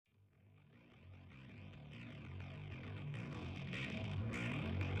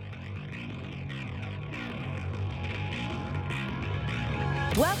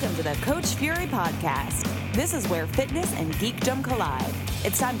Welcome to the Coach Fury Podcast. This is where fitness and geekdom collide.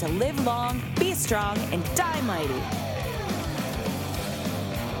 It's time to live long, be strong, and die mighty.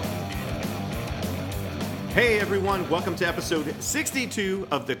 Hey everyone, welcome to episode 62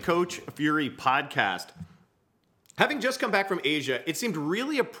 of the Coach Fury Podcast. Having just come back from Asia, it seemed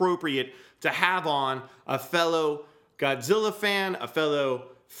really appropriate to have on a fellow Godzilla fan, a fellow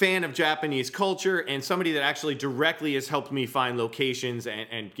fan of Japanese culture, and somebody that actually directly has helped me find locations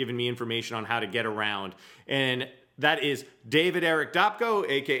and given me information on how to get around. And that is David Eric Dopko,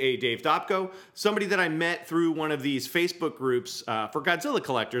 aka Dave Dopko, somebody that I met through one of these Facebook groups for Godzilla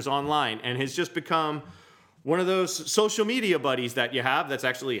collectors online, and has just become one of those social media buddies that you have that's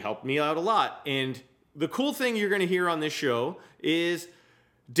actually helped me out a lot. And the cool thing you're going to hear on this show is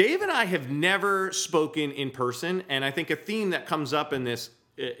Dave and I have never spoken in person, and I think a theme that comes up in this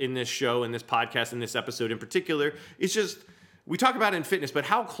show, in this podcast, in this episode in particular, is just, we talk about it in fitness, but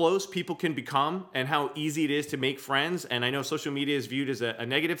how close people can become and how easy it is to make friends. And I know social media is viewed as a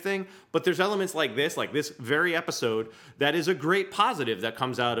negative thing, but there's elements like this very episode, that is a great positive that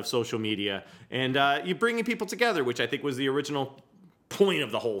comes out of social media. And you bringing people together, which I think was the original point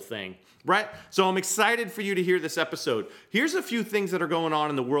of the whole thing, right? So I'm excited for you to hear this episode. Here's a few things that are going on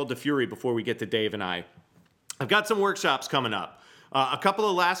in the world of Fury before we get to Dave and I. I've got some workshops coming up. A couple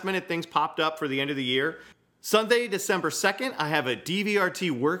of last minute things popped up for the end of the year. Sunday, December 2nd, I have a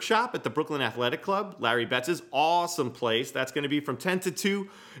DVRT workshop at the Brooklyn Athletic Club, Larry Betts' awesome place. That's going to be from 10 to 2.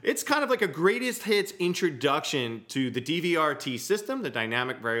 It's kind of like a greatest hits introduction to the DVRT system, the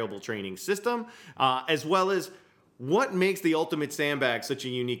dynamic variable training system, as well as what makes the Ultimate Sandbag such a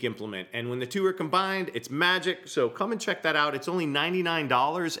unique implement. And when the two are combined, it's magic. So come and check that out. It's only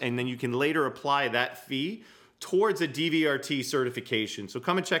 $99, and then you can later apply that fee towards a DVRT certification. So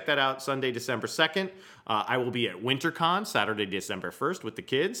come and check that out Sunday, December 2nd. I will be at WinterCon Saturday, December 1st with the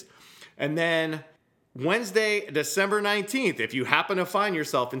kids. And then Wednesday, December 19th, if you happen to find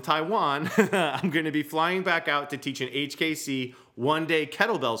yourself in Taiwan, I'm going to be flying back out to teach an HKC one-day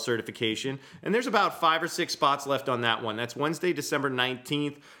kettlebell certification. And there's about 5 or 6 spots left on that one. That's Wednesday, December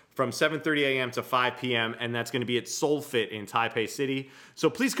 19th. From 7:30 a.m. to 5 p.m., and that's going to be at SoulFit in Taipei City. So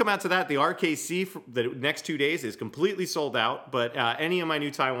please come out to that. The RKC for the next 2 days is completely sold out, but any of my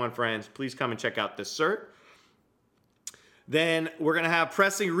new Taiwan friends, please come and check out this cert. Then we're going to have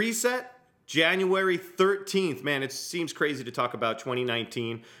Pressing Reset January 13th. Man, it seems crazy to talk about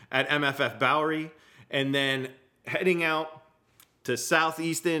 2019 at MFF Bowery. And then heading out to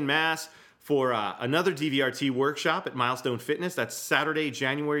Southeastern Mass for another DVRT workshop at Milestone Fitness. That's Saturday,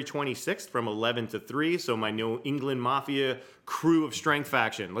 January 26th from 11 to 3. So my New England Mafia crew of Strength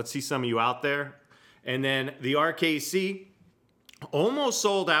Faction. Let's see some of you out there. And then the RKC, almost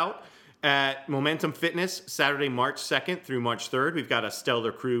sold out at Momentum Fitness, Saturday, March 2nd through March 3rd. We've got a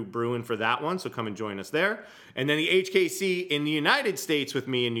stellar crew brewing for that one, so come and join us there. And then the HKC in the United States with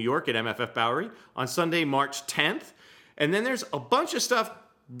me in New York at MFF Bowery on Sunday, March 10th. And then there's a bunch of stuff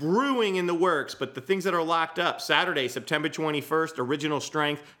brewing in the works, but the things that are locked up: Saturday, September 21st, Original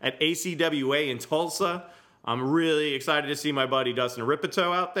Strength at ACWA in Tulsa. I'm really excited to see my buddy Dustin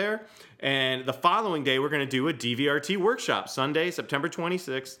Ripito out there. And the following day, we're going to do a DVRT workshop, Sunday, September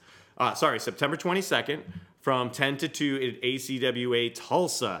 22nd, from 10 to 2 at ACWA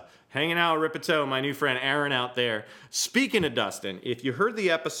Tulsa. Hanging out with Ripito, my new friend Aaron out there. Speaking of Dustin, if you heard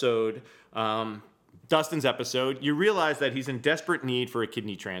the episode, Dustin's episode, you realize that he's in desperate need for a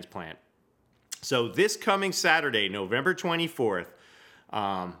kidney transplant. So this coming Saturday, November 24th,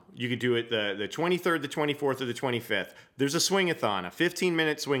 you could do it the 23rd, the 24th, or the 25th. There's a swing-a-thon, a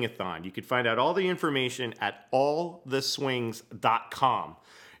 15-minute swing-a-thon. You can find out all the information at alltheswings.com.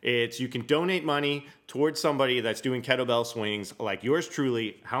 You can donate money towards somebody that's doing kettlebell swings like yours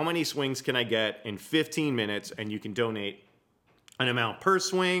truly. How many swings can I get in 15 minutes? And you can donate an amount per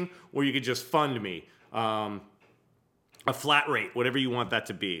swing, or you could just fund me. A flat rate, whatever you want that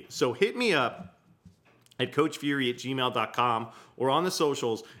to be. So hit me up at coachfury@gmail.com or on the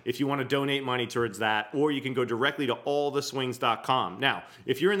socials if you want to donate money towards that, or you can go directly to alltheswings.com. Now,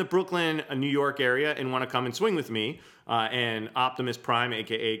 if you're in the Brooklyn, New York area and want to come and swing with me, and Optimus Prime,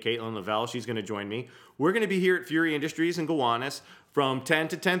 aka Caitlin Lavelle, she's going to join me. We're going to be here at Fury Industries in Gowanus from 10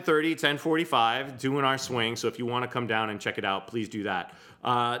 to 10:30, 10:45, doing our swing. So if you want to come down and check it out, please do that.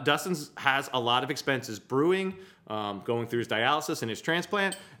 Dustin has a lot of expenses brewing, going through his dialysis and his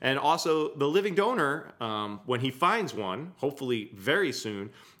transplant, and also the living donor, when he finds one, hopefully very soon,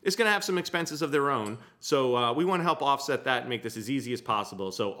 is going to have some expenses of their own. So we want to help offset that and make this as easy as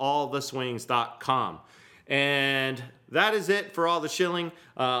possible. So alltheswings.com. And that is it for all the shilling.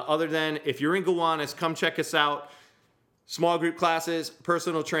 Other than if you're in Gowanus, come check us out. Small group classes,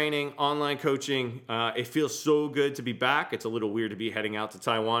 personal training, online coaching. It feels so good to be back. It's a little weird to be heading out to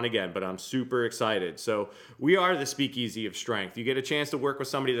Taiwan again, but I'm super excited. So we are the Speakeasy of Strength. You get a chance to work with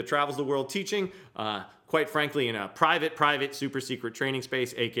somebody that travels the world teaching, quite frankly, in a private, super secret training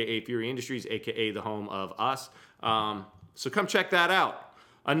space, aka Fury Industries, aka the home of us. So come check that out.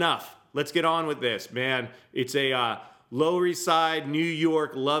 Enough. Let's get on with this, man. It's a Lower East Side, New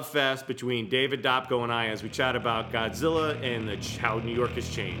York love fest between David Dobko and I as we chat about Godzilla and how New York has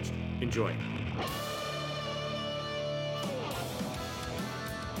changed. Enjoy.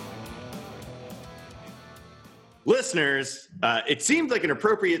 Listeners, it seemed like an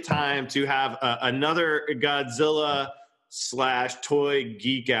appropriate time to have another Godzilla / toy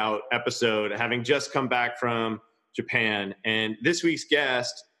geek out episode, having just come back from Japan. And this week's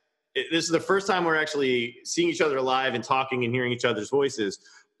guest, this is the first time we're actually seeing each other live and talking and hearing each other's voices,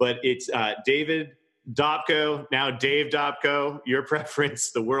 but it's David Dobko, now Dave Dobko, your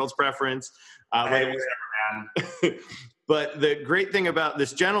preference, the world's preference. Hey, man. But the great thing about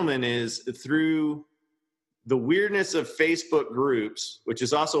this gentleman is through the weirdness of Facebook groups, which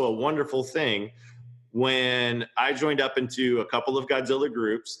is also a wonderful thing, when I joined up into a couple of Godzilla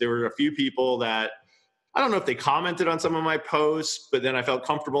groups, there were a few people that I don't know if they commented on some of my posts, but then I felt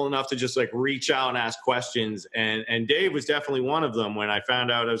comfortable enough to just like reach out and ask questions. And Dave was definitely one of them. When I found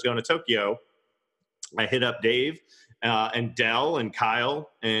out I was going to Tokyo, I hit up Dave and Dell and Kyle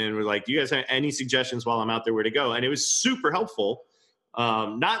and we're like, do you guys have any suggestions while I'm out there where to go? And it was super helpful.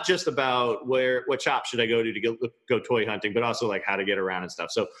 Not just about what shop should I go to go toy hunting, but also like how to get around and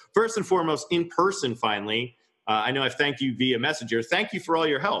stuff. So first and foremost, in person, finally, I know I've thanked you via Messenger. Thank you for all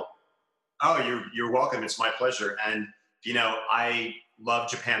your help. Oh, you're welcome. It's my pleasure. And, you know, I love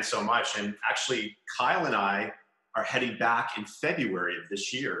Japan so much. And actually, Kyle and I are heading back in February of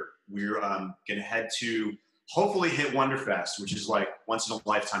this year. We're going to head to hopefully hit Wonderfest, which is like once in a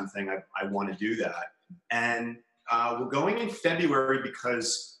lifetime thing. I want to do that. And we're going in February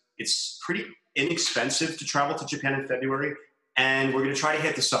because it's pretty inexpensive to travel to Japan in February. And we're going to try to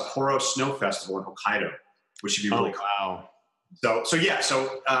hit the Sapporo Snow Festival in Hokkaido, which should be really cool. Wow. So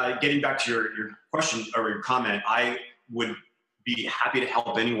getting back to your question or your comment, I would be happy to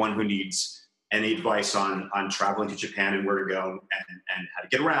help anyone who needs any advice on traveling to Japan and where to go and how to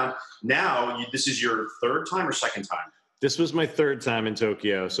get around. Now, this is your third time or second time? This was my third time in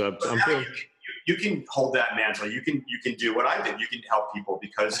Tokyo, so I'm feeling... You can hold that mantle. You can do what I did. You can help people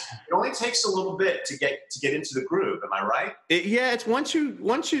because it only takes a little bit to get into the groove. Am I right? It's once you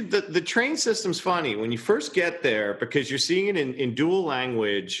the train system's funny when you first get there because you're seeing it in dual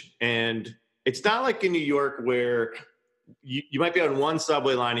language, and it's not like in New York where you might be on one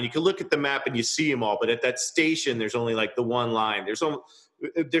subway line and you can look at the map and you see them all, but at that station there's only like the one line. There's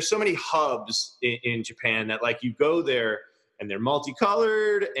so many hubs in Japan that like you go there. And they're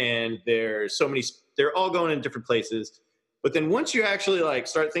multicolored, and there's so many. They're all going in different places. But then once you actually like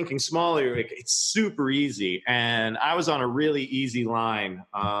start thinking smaller, it's super easy. And I was on a really easy line,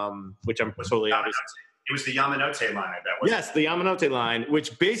 which I'm totally obvious. It was the Yamanote line, I bet. Yes, the Yamanote line,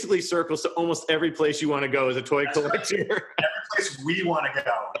 which basically circles to almost every place you want to go as a toy collector. Right. Every place we want to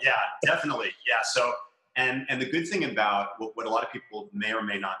go. Yeah, definitely. Yeah. So, and the good thing about what a lot of people may or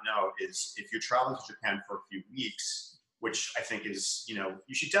may not know is if you're traveling to Japan for a few weeks, which I think is,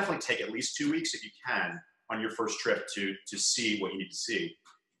 you should definitely take at least 2 weeks if you can on your first trip to see what you need to see.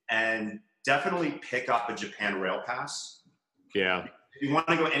 And definitely pick up a Japan Rail Pass. Yeah. If you want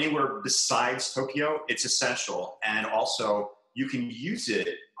to go anywhere besides Tokyo, it's essential. And also, you can use it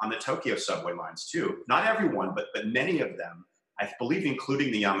on the Tokyo subway lines too. Not everyone, but many of them, I believe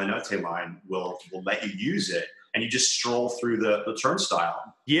including the Yamanote line, will let you use it. And you just stroll through the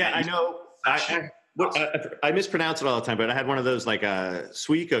turnstile. Yeah, I know. I mispronounce it all the time, but I had one of those like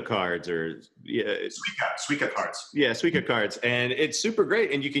Suica cards or Suica cards. Yeah, Suica cards, and it's super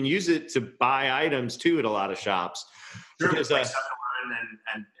great, and you can use it to buy items too at a lot of shops. Sure, like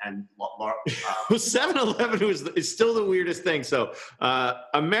 7-Eleven and 7-Eleven is still the weirdest thing. So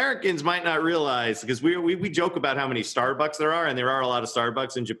Americans might not realize because we joke about how many Starbucks there are, and there are a lot of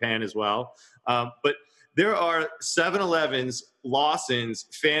Starbucks in Japan as well. But there are 7-Elevens, Lawson's,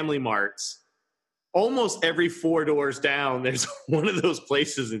 Family Marts. Almost every 4 doors down, there's one of those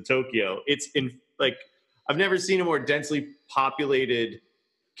places in Tokyo. It's I've never seen a more densely populated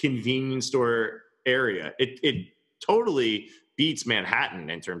convenience store area. It totally beats Manhattan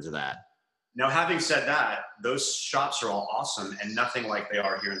in terms of that. Now, having said that, those shops are all awesome and nothing like they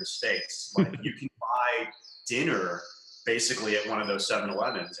are here in the States. Like you can buy dinner basically at one of those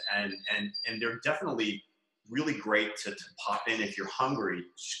 7-Elevens, and they're definitely really great to pop in if you're hungry.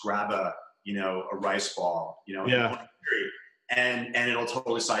 Just grab a a rice ball, Yeah. and it'll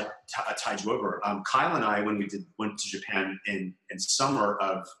totally tide you over. Kyle and I, when we went to Japan in summer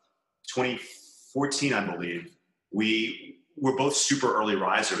of 2014, I believe, we were both super early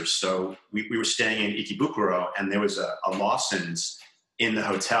risers. So we were staying in Ikebukuro, and there was a Lawson's in the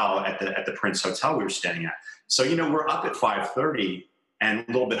hotel at the Prince Hotel we were staying at. So, we're up at 5:30 and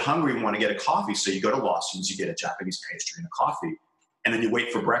a little bit hungry. We want to get a coffee. So you go to Lawson's, you get a Japanese pastry and a coffee, and then you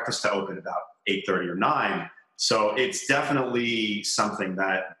wait for breakfast to open about 8:30 or 9. So it's definitely something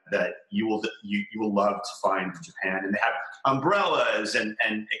that you will love to find in Japan. And they have umbrellas and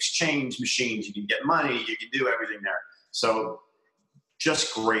exchange machines. You can get money. You can do everything there. So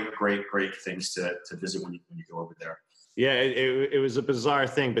just great things to visit when you go over there. Yeah, it was a bizarre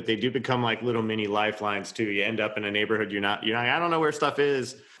thing, but they do become like little mini lifelines too. You end up in a neighborhood you're not, I don't know where stuff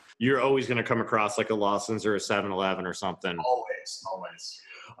is. You're always going to come across like a Lawson's or a 7-Eleven or something. Always.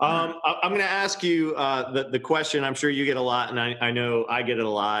 I'm going to ask you the question I'm sure you get a lot, and I know I get it a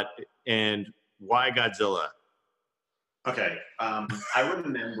lot. And why Godzilla? Okay. I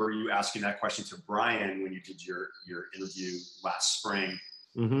remember you asking that question to Brian when you did your interview last spring.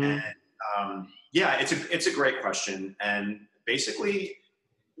 Mm-hmm. And yeah, it's a great question. And basically,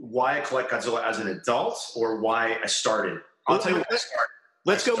 why I collect Godzilla as an adult, or why I started. I'll tell you why I started.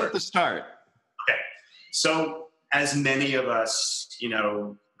 Let's go with the start. Okay. So, as many of us,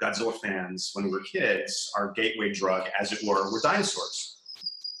 Godzilla fans, when we were kids, our gateway drug, as it were dinosaurs,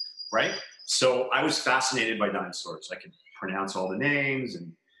 right? So I was fascinated by dinosaurs. I could pronounce all the names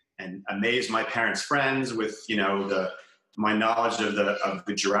and amaze my parents' friends with, my knowledge of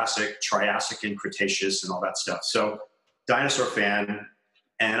the Jurassic, Triassic, and Cretaceous and all that stuff. So dinosaur fan,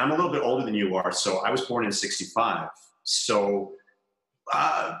 and I'm a little bit older than you are. So I was born in 65. So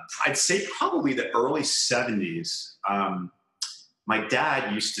I'd say probably the early 70s. My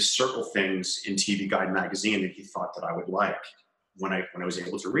dad used to circle things in TV Guide magazine that he thought that I would like when I was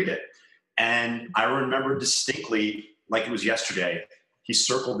able to read it. And I remember distinctly, like it was yesterday, he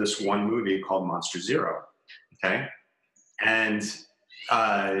circled this one movie called Monster Zero. Okay. And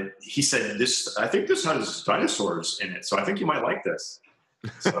he said, I think this has dinosaurs in it, so I think you might like this.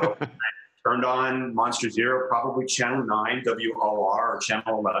 So I turned on Monster Zero, probably Channel 9, WOR, or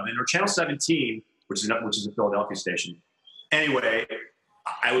Channel 11, or Channel 17, which is a Philadelphia station. Anyway,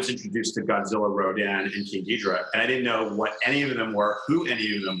 I was introduced to Godzilla, Rodan, and King Ghidorah, and I didn't know what any of them were, who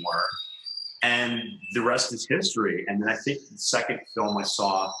any of them were, and the rest is history. And then I think the second film I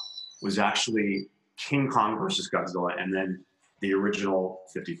saw was actually King Kong versus Godzilla, and then the original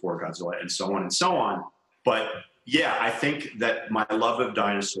 54 Godzilla, and so on and so on. But yeah, I think that my love of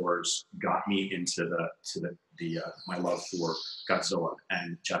dinosaurs got me into my love for Godzilla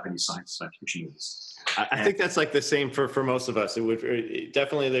and Japanese science fiction movies. I think that's like the same for most of us.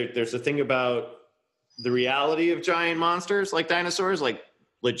 Definitely there's a thing about the reality of giant monsters like dinosaurs, like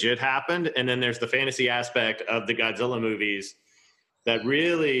legit happened, and then there's the fantasy aspect of the Godzilla movies that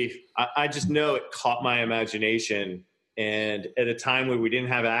really, I just know it caught my imagination. And at a time where we didn't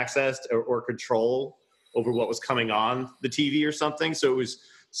have access or control over what was coming on the TV or something. So it was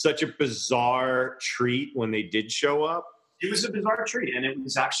such a bizarre treat when they did show up. It was a bizarre treat. And it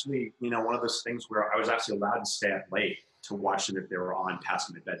was actually, one of those things where I was actually allowed to stay up late to watch them if they were on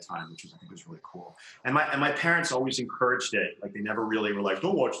past my bedtime, which I think was really cool. And my parents always encouraged it. Like, they never really were like,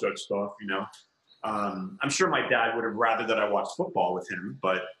 don't watch that stuff, I'm sure my dad would have rather that I watched football with him,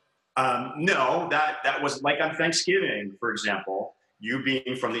 but no, that was like on Thanksgiving, for example, you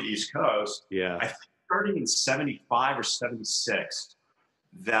being from the East Coast. Yeah. I think starting in 75 or 76,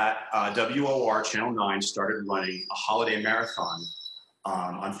 that WOR Channel 9 started running a holiday marathon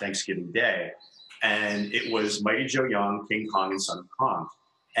on Thanksgiving Day. And it was Mighty Joe Young, King Kong, and Son of Kong.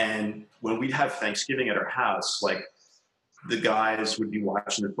 And when we'd have Thanksgiving at our house, like, the guys would be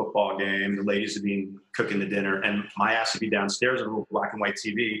watching the football game, the ladies would be cooking the dinner, and my ass would be downstairs on a little black and white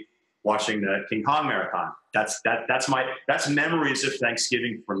TV watching the King Kong marathon. That's memories of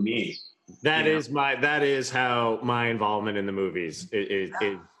Thanksgiving for me. That is how my involvement in the movies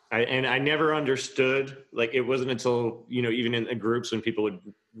and I never understood, like, it wasn't until, even in the groups when people would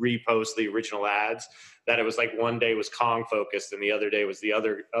repost the original ads, that it was like one day was Kong focused and the other day was the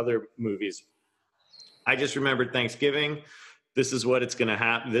other movies. I just remembered Thanksgiving. This is what it's going to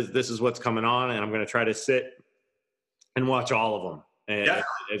happen. This is what's coming on, and I'm going to try to sit and watch all of them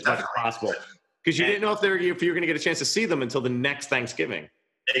as much as possible. Because you didn't know if you're going to get a chance to see them until the next Thanksgiving.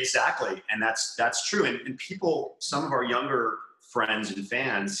 Exactly, and that's true. And people, some of our younger friends and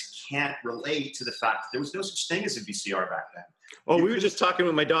fans, can't relate to the fact that there was no such thing as a VCR back then. Well, we were just talking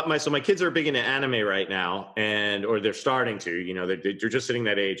with my kids are big into anime right now, or they're starting to, they're just hitting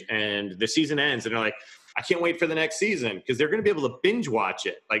that age, and the season ends, and they're like, I can't wait for the next season because they're going to be able to binge watch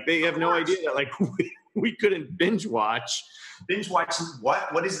it. Like they have no idea that like we couldn't binge watch. Binge watch.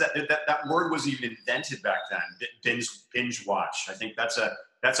 What is that? That word wasn't even invented back then. Binge watch. I think that's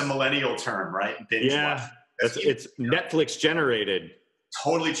a millennial term, right? Binge watch. It's Netflix generated.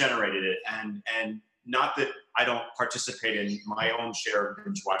 Totally generated it, and not that I don't participate in my own share of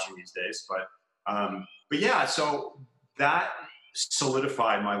binge watching these days, but yeah. So that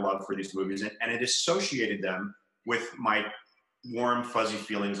solidified my love for these movies, and it associated them with my warm, fuzzy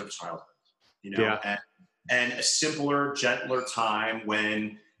feelings of childhood. And a simpler, gentler time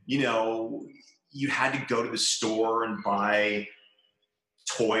when you had to go to the store and buy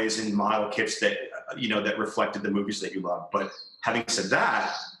toys and model kits that that reflected the movies that you loved. But having said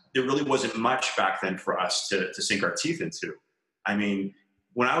that, there really wasn't much back then for us to sink our teeth into. I mean,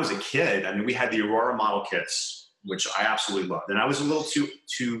 when I was a kid, we had the Aurora model kits, which I absolutely loved, and I was a little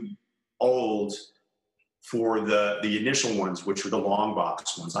too old for the initial ones, which were the long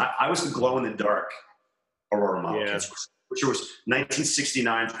box ones. I was the glow in the dark Aurora model kits, which was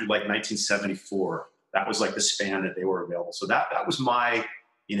 1969 through like 1974. That was like the span that they were available. So that was my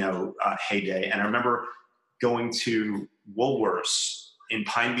heyday. And I remember going to Woolworths in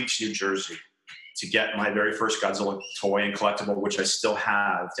Pine Beach, New Jersey, to get my very first Godzilla toy and collectible, which I still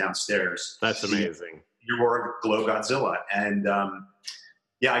have downstairs. That's amazing. Your Glow Godzilla, and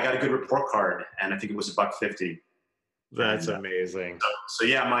I got a good report card, and I think it was $1.50. That's amazing. So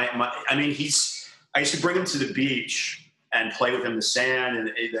yeah, I used to bring him to the beach and play with him in the sand,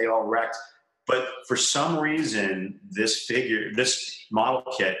 and they all wrecked. But for some reason, this model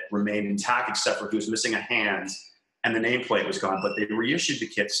kit remained intact, except for he was missing a hand, and the nameplate was gone. But they reissued the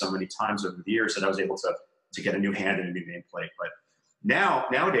kit so many times over the years that I was able to get a new hand and a new nameplate. But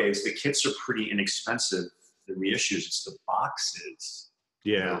nowadays, the kits are pretty inexpensive. The reissues, it's the boxes.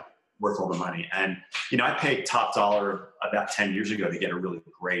 Yeah. Worth all the money. And, I paid top dollar about 10 years ago to get a really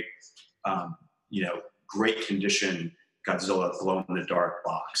great, great condition Godzilla glow in the dark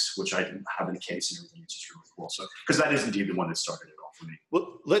box, which I have in a case and everything. It's just really cool. So, because that is indeed the one that started it all for me.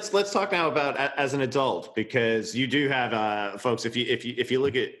 Well, let's talk now about as an adult, because you do have folks. If you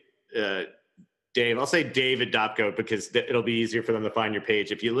look at Dave, I'll say David Dopko because it'll be easier for them to find your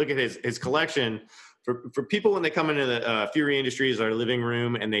page. If you look at his collection, for people when they come into the Fury Industries, our living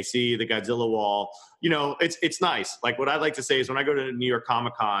room, and they see the Godzilla wall, it's nice. Like what I like to say is when I go to New York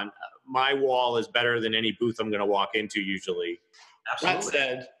Comic Con, my wall is better than any booth I'm going to walk into usually. Absolutely. That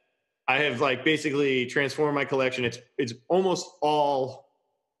said, I have basically transformed my collection. It's almost all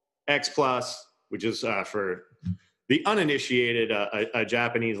X Plus, which is for the uninitiated, a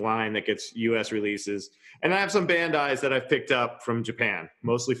Japanese line that gets U.S. releases. And I have some Bandais that I've picked up from Japan,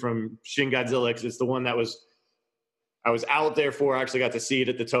 mostly from Shin Godzilla, because it's the one that I was out there for. I actually got to see it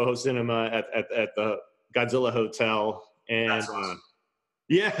at the Toho Cinema at the Godzilla Hotel. And that's awesome.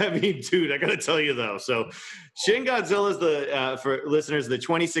 Yeah, dude, I got to tell you, though. So Shin Godzilla is for listeners, the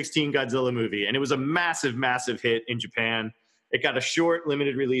 2016 Godzilla movie. And it was a massive, massive hit in Japan. It got a short,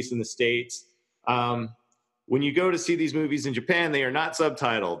 limited release in the States. When you go to see these movies in Japan, they are not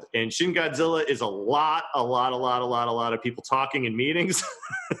subtitled. And Shin Godzilla is a lot of people talking in meetings.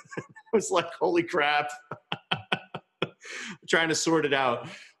 I was like, holy crap. Trying to sort it out.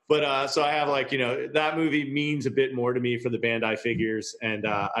 But so I have that movie means a bit more to me for the Bandai figures. And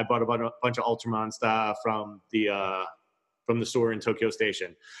I bought a bunch of Ultraman stuff from the store in Tokyo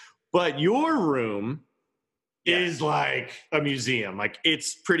Station. But your room is like a museum. Like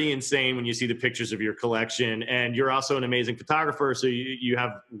it's pretty insane when you see the pictures of your collection, and you're also an amazing photographer. So you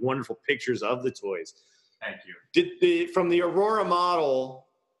have wonderful pictures of the toys. Thank you. From the Aurora model,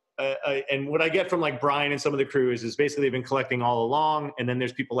 and what I get from Brian and some of the crew is basically they've been collecting all along. And then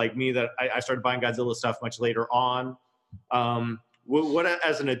there's people like me that I started buying Godzilla stuff much later on. What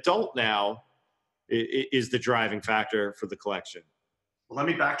as an adult now is the driving factor for the collection? Well, let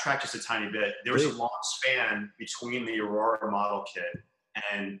me backtrack just a tiny bit. There was a long span between the Aurora model kit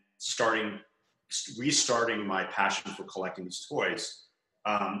and restarting my passion for collecting these toys.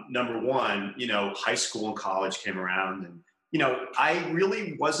 Number one, high school and college came around, and I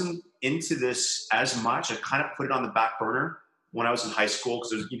really wasn't into this as much. I kind of put it on the back burner when I was in high school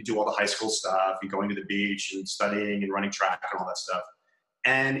because you do all the high school stuff and going to the beach and studying and running track and all that stuff.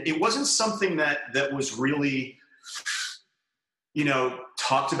 And it wasn't something that was really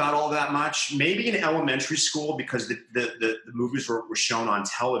talked about all that much. Maybe in elementary school because the movies were shown on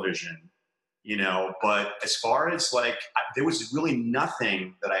television, but as far as there was really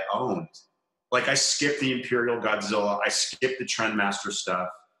nothing that I owned like I skipped the Imperial Godzilla. I skipped the Trendmaster stuff.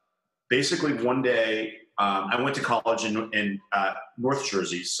 Basically, one day I went to college in North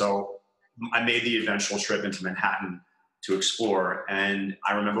Jersey, so I made the eventual trip into Manhattan to explore. And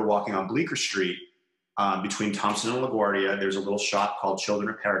I remember walking on Bleecker Street between Thompson and LaGuardia. There's a little shop called Children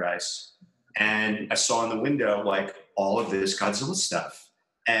of Paradise, and I saw in the window like all of this Godzilla stuff.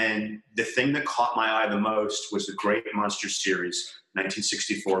 And the thing that caught my eye the most was the Great Monster Series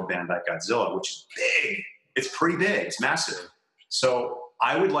 1964 Bandai Godzilla, which is big. It's pretty big. It's massive. So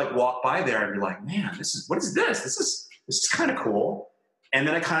I would like walk by there and be like, man, what is this? This is kind of cool. And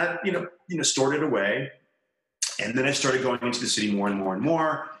then I kind of, stored it away. And then I started going into the city more and more and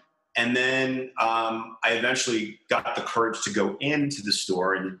more. And then I eventually got the courage to go into the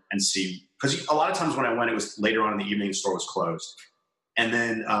store and see, because a lot of times when I went, it was later on in the evening, the store was closed. And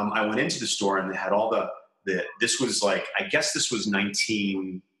then I went into the store and they had all this was like, I guess this was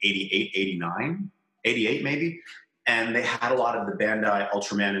 1988, 89, 88 maybe. And they had a lot of the Bandai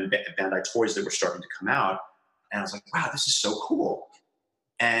Ultraman and Bandai toys that were starting to come out. And I was like, wow, this is so cool.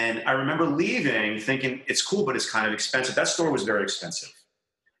 And I remember leaving thinking it's cool, but it's kind of expensive. That store was very expensive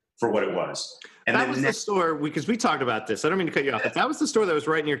for what it was. And that was the store, because we talked about this. I don't mean to cut you off, but that was the store that was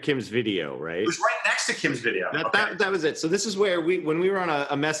right near Kim's Video, right? It was right next to Kim's Video. That was it. So this is where when we were on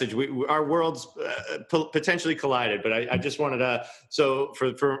a message, our worlds potentially collided. But I just wanted to, so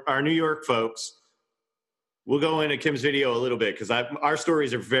for our New York folks, we'll go into Kim's Video a little bit because our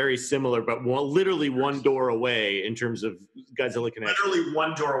stories are very similar, but literally one door away in terms of Godzilla connection. Literally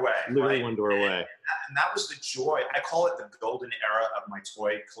one door away. Literally right? one door away. And that was the joy. I call it the golden era of my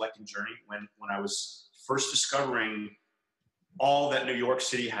toy collecting journey when I was first discovering all that New York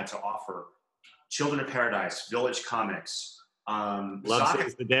City had to offer. Children of Paradise, Village Comics. Love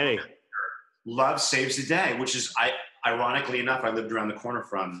Saves the Day. Love Saves the Day, which is, ironically enough, I lived around the corner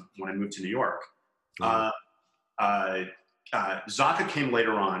from when I moved to New York. Zaka came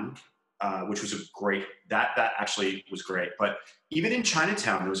later on, which was that actually was great. But even in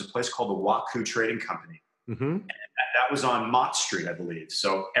Chinatown, there was a place called the Waku Trading Company. Mm-hmm. And that was on Mott Street, I believe.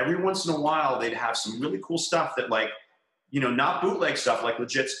 So every once in a while, they'd have some really cool stuff that not bootleg stuff, like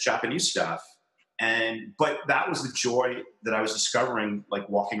legit Japanese stuff. But that was the joy that I was discovering, like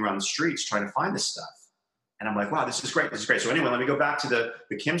walking around the streets trying to find this stuff. And I'm like, wow, this is great. This is great. So anyway, let me go back to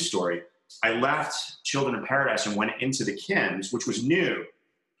the Kim story. I left Children of Paradise and went into the Kim's, which was new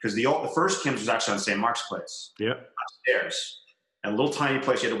because the first Kim's was actually on St. Mark's Place. Yeah. Upstairs. And a little tiny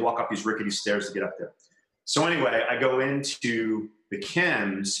place. You had to walk up these rickety stairs to get up there. So anyway, I go into the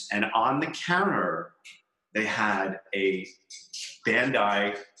Kim's and on the counter, they had a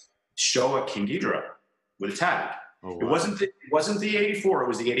Bandai Showa King Ghidorah with a tag. Oh, wow. It wasn't the 84, it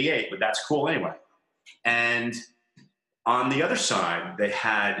was the 88, but that's cool anyway. And on the other side, they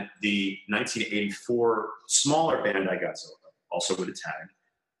had the 1984 smaller Bandai Godzilla, also with a tag.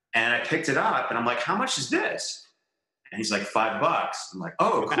 And I picked it up, and I'm like, how much is this? And he's like, $5. I'm like,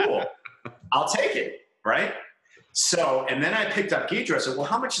 oh, cool. I'll take it, right? So, and then I picked up Ghidorah. I said, well,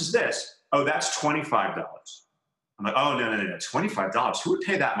 how much is this? Oh, that's $25. I'm like, oh, no, $25. Who would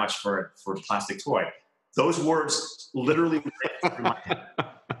pay that much for a plastic toy? Those words literally went through my head.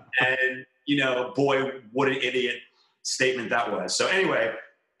 And, boy, what an idiot statement that was. So anyway,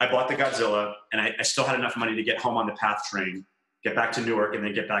 I bought the Godzilla, and I still had enough money to get home on the PATH train, get back to Newark, and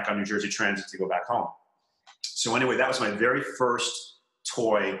then get back on New Jersey Transit to go back home. So anyway, that was my very first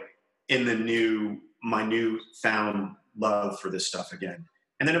toy in my newfound love for this stuff again.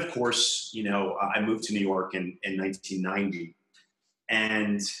 And then, of course, I moved to New York in 1990,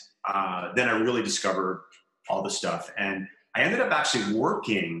 and then I really discovered all the stuff. And I ended up actually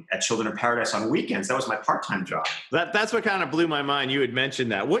working at Children of Paradise on weekends. That was my part-time job. That's what kind of blew my mind. You had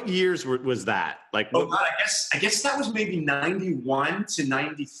mentioned that. What years was that? God, I guess that was maybe 91 to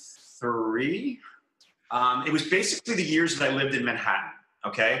 93. It was basically the years that I lived in Manhattan.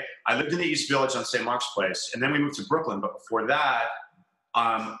 Okay, I lived in the East Village on St. Mark's Place, and then we moved to Brooklyn. But before that,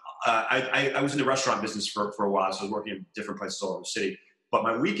 I was in the restaurant business for a while, so I was working in different places all over the city. But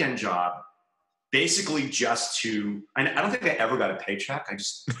my weekend job, basically I don't think I ever got a paycheck. I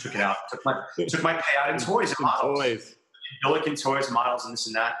just took it out, took my payout in toys and models. Billiken toys, models, and this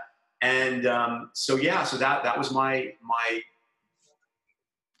and that. And so that was my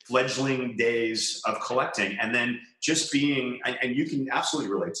fledgling days of collecting. And then just being, and you can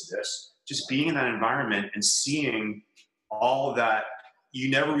absolutely relate to this, just being in that environment and seeing all that you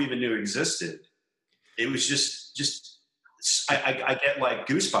never even knew existed. It was just I get like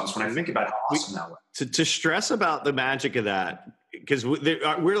goosebumps when I think about how awesome that was. To stress about the magic of that, because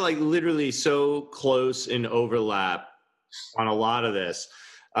we're like literally so close in overlap on a lot of this.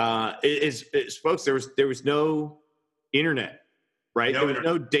 Folks, there was no internet, right? There was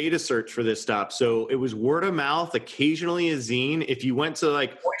no data search for this stuff. So it was word of mouth, occasionally a zine. If you went to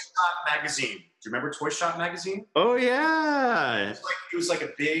like Toy Shop magazine. Do you remember Toy Shop magazine? Oh yeah. It was like a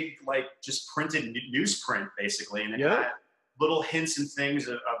big, like just printed newsprint basically. And it had little hints and things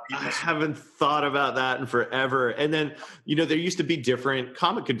of people. I haven't thought about that in forever. And then, there used to be different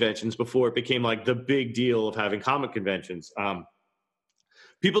comic conventions before it became like the big deal of having comic conventions.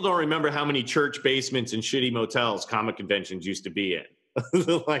 People don't remember how many church basements and shitty motels comic conventions used to be in,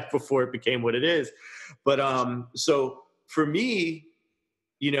 like before it became what it is. But so for me,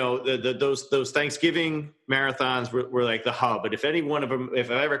 those Thanksgiving marathons were like the hub. But if any one of them, if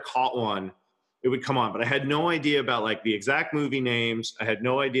I ever caught one, it would come on. But I had no idea about like the exact movie names. I had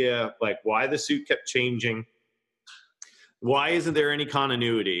no idea like why the suit kept changing. Why isn't there any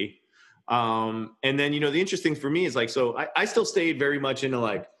continuity? And then, the interesting for me is like, so I still stayed very much into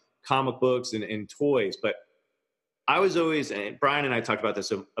like comic books and toys, but I was always, and Brian and I talked about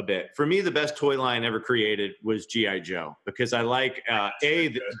this a bit. For me, the best toy line ever created was G.I. Joe, because I like,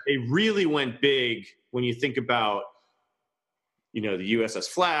 they really went big when you think about, the USS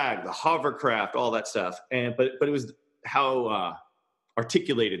Flag, the hovercraft, all that stuff. But it was how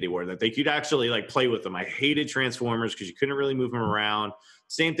articulated they were, that they could actually like play with them. I hated Transformers because you couldn't really move them around.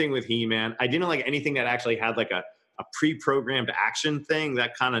 Same thing with He-Man. I didn't like anything that actually had like a pre-programmed action thing.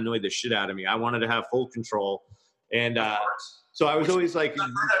 That kind of annoyed the shit out of me. I wanted to have full control. And so I was always like,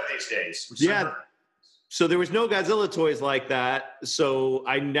 these days. Yeah. So there was no Godzilla toys like that. So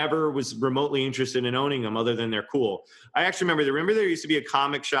I never was remotely interested in owning them other than they're cool. I actually remember there used to be a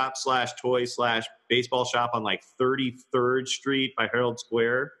comic shop / toy / baseball shop on like 33rd Street by Herald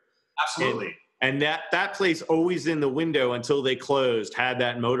Square. Absolutely. And that place, always in the window until they closed, had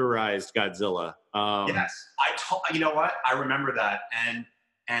that motorized Godzilla. Yes. You know what? I remember that. And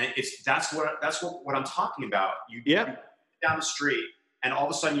that's what I'm talking about. You down the street, and all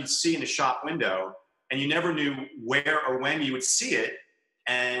of a sudden you'd see in the shop window, and you never knew where or when you would see it,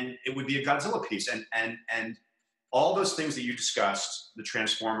 and it would be a Godzilla piece. And all those things that you discussed, the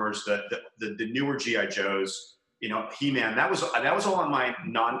Transformers, the newer G.I. Joes, He-Man, that was all on my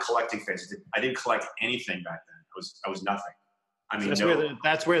non-collecting phase. I didn't collect anything back then. I was nothing. I mean,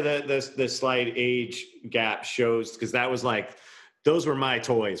 that's where the slight age gap shows, because that was like, those were my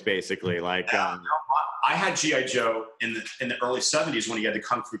toys basically. Like, I had G.I. Joe in the early 70s when he had the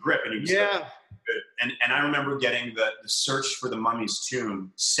Kung Fu grip, and he was and I remember getting the Search for the Mummy's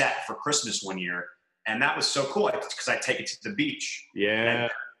Tomb set for Christmas one year, and that was so cool because I'd take it to the beach. Yeah.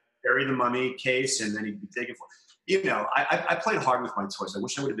 And bury the mummy case, and then he'd be digging for it. I played hard with my toys. I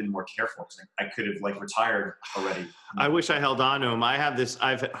wish I would have been more careful, because I could have like retired already. I wish I held on to them.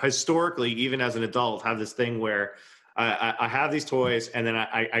 I've historically, even as an adult, have this thing where I have these toys, and then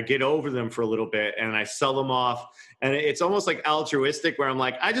I get over them for a little bit, and I sell them off. And it's almost like altruistic, where I'm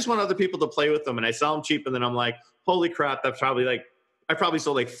like, I just want other people to play with them, and I sell them cheap, and then I'm like, holy crap, I probably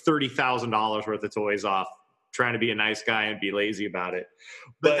sold like $30,000 worth of toys off, trying to be a nice guy and be lazy about it.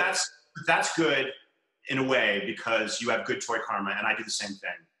 But that's good in a way, because you have good toy karma, and I do the same thing.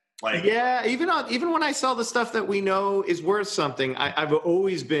 Like, yeah, even when I sell the stuff that we know is worth something, I've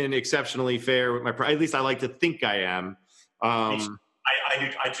always been exceptionally fair with my. At least I like to think I am. I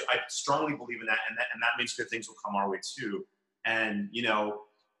strongly believe in that, and that means good things will come our way too. And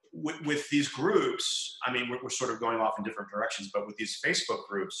with these groups, I mean, we're sort of going off in different directions, but with these Facebook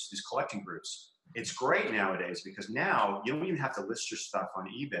groups, these collecting groups, it's great nowadays, because now you don't even have to list your stuff on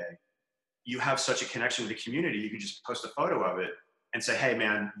eBay. You have such a connection with the community. You can just post a photo of it and say, hey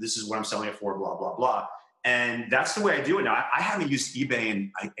man, this is what I'm selling it for, blah, blah, blah. And that's the way I do it now. I haven't used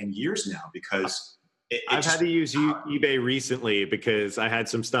eBay in years now, because I've had to use eBay recently, because I had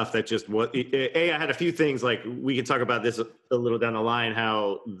some stuff that just I had a few things, like we can talk about this a little down the line,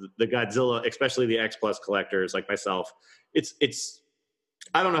 how the Godzilla, especially the X Plus collectors like myself, it's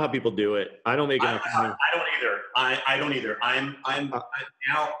I don't know how people do it. I don't make enough money. I don't either. I'm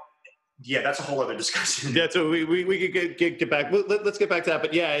now. Yeah, that's a whole other discussion. Yeah, so we could get back. Let's get back to that.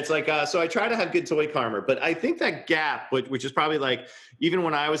 But yeah, it's like, so I try to have good toy karma. But I think that gap, which is probably like, even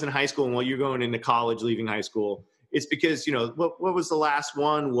when I was in high school and while you're going into college, leaving high school, it's because, what was the last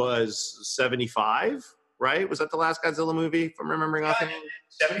one, was 75, right? Was that the last Godzilla movie, if I'm remembering offhand?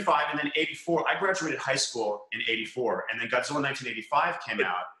 75, and then 84. I graduated high school in 84, and then Godzilla 1985 came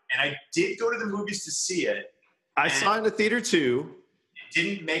out. And I did go to the movies to see it. I saw it in the theater too.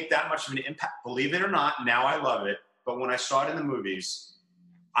 Didn't make that much of an impact, believe it or not. Now I love it, but when I saw it in the movies,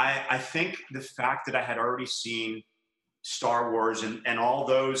 I think the fact that I had already seen Star Wars and all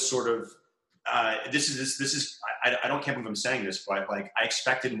those sort of this is I don't can't believe I'm saying this, but like I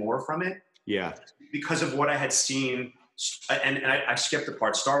expected more from it. Yeah. Because of what I had seen, and I skipped the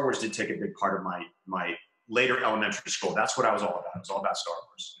part. Star Wars did take a big part of my later elementary school. That's what I was all about. It was all about Star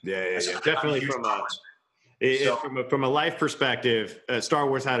Wars. Yeah. So Definitely from a life perspective, Star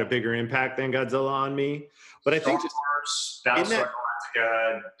Wars had a bigger impact than Godzilla on me. But I think Wars, Battlestar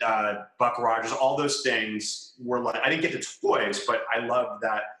Galactica, Buck Rogers, all those things were like, I didn't get the toys, but I loved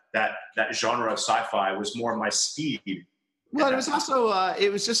that genre of sci-fi was more my speed. Well, it was also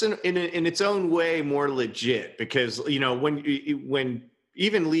it was just in its own way more legit because when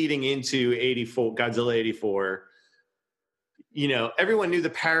even leading into Godzilla 84, everyone knew the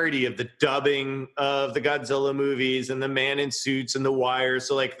parody of the dubbing of the Godzilla movies and the man in suits and the wires.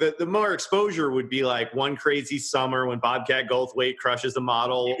 So like the more exposure would be like One Crazy Summer when Bobcat Goldthwait crushes the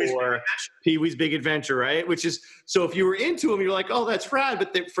model, or Pee-wee's Big Adventure, right? Which is, so if you were into them, you're like, oh, that's rad.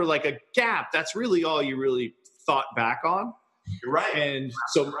 But for like a gap, that's really all you really thought back on. You're right. And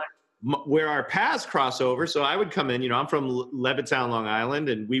so where our paths cross over, so I would come in, I'm from Levittown, Long Island,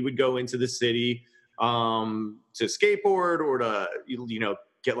 and we would go into the city to skateboard or to,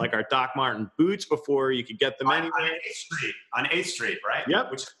 get like our Doc Martin boots before you could get them anywhere. On 8th Street, right?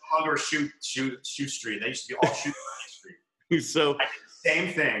 Yep. Which is no longer Shoot Street. They used to be all Shoot on 8th Street. So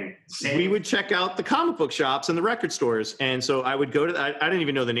same thing. We would check out the comic book shops and the record stores. And so I would go to I didn't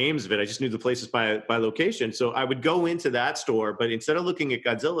even know the names of it. I just knew the places by location. So I would go into that store, but instead of looking at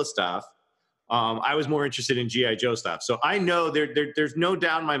Godzilla stuff, I was more interested in G.I. Joe stuff. So I know there's no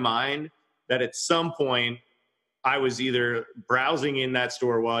doubt in my mind that at some point I was either browsing in that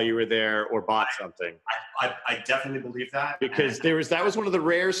store while you were there or bought something. I definitely believe that. Because that was one of the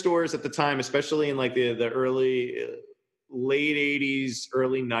rare stores at the time, especially in like the early late 80s,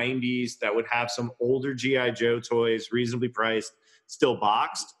 early 90s, that would have some older G.I. Joe toys, reasonably priced, still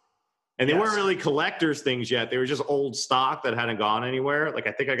boxed. And they weren't really collector's things yet. They were just old stock that hadn't gone anywhere. Like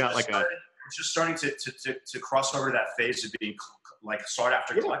I think I got just starting to cross over to that phase of being like sought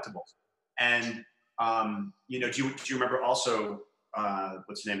after collectibles. And do you remember also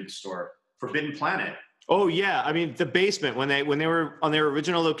what's the name of the store? Forbidden Planet. Oh yeah, I mean the basement when they were on their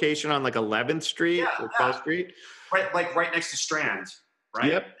original location on like 11th Street or 12th Street, right next to Strand,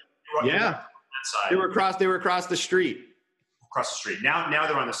 right? Yep. Yeah. That side. They were across the street. Across the street. Now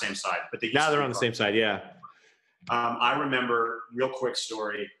they're on the same side, but they're on the same side. Yeah. I remember, real quick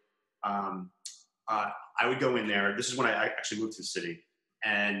story. I would go in there. This is when I actually moved to the city,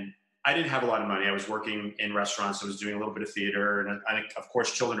 and I didn't have a lot of money. I was working in restaurants. I was doing a little bit of theater, and of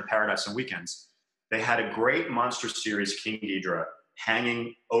course, Children of Paradise on weekends. They had a great monster series, King Ghidorah,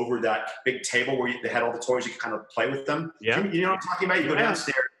 hanging over that big table where they had all the toys. You could kind of play with them. Yeah. You know what I'm talking about? You go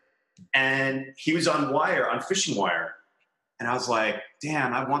downstairs, and he was on fishing wire. And I was like,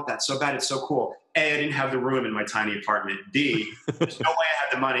 damn, I want that so bad. It's so cool. A, I didn't have the room in my tiny apartment. D, there's no way I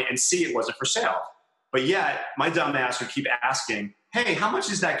had the money. And C, it wasn't for sale. But yet, my dumb ass would keep asking, hey, how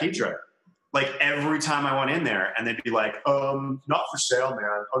much is that Ghidorah? Like every time I went in there, and they'd be like, not for sale,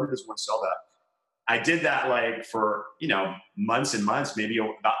 man. Owner doesn't want to sell that. I did that like for, months and months, maybe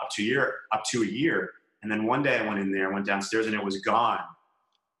about up to a year. And then one day I went in there, went downstairs, and it was gone.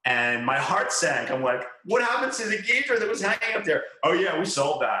 And my heart sank. I'm like, what happened to the Ghidorah that was hanging up there? Oh yeah, we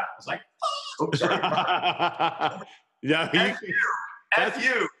sold that. I was like, oh, sorry. Yeah, F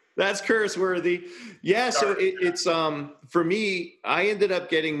you. That's curse worthy. Yeah. So it's for me, I ended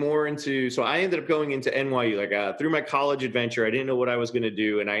up getting more into, so I ended up going into NYU, like through my college adventure. I didn't know what I was going to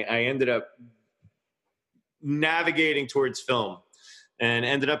do. And I ended up navigating towards film and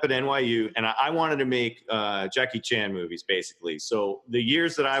ended up at NYU. And I wanted to make Jackie Chan movies, basically. So the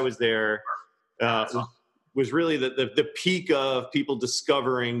years that I was there was really the peak of people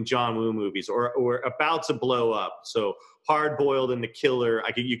discovering John Woo movies or about to blow up. So Hard Boiled and The Killer,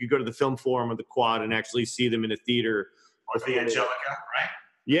 you could go to the Film Forum or the Quad and actually see them in a theater. Or the Angelica, right?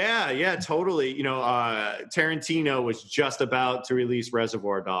 Yeah, totally. Tarantino was just about to release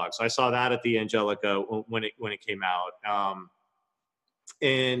Reservoir Dogs. So I saw that at the Angelica when it came out.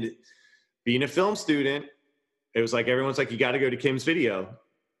 And being a film student, it was like everyone's like, you got to go to Kim's Video.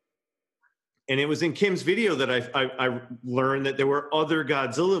 And it was in Kim's Video that I learned that there were other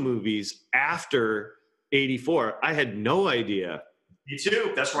Godzilla movies after 84. I had no idea. Me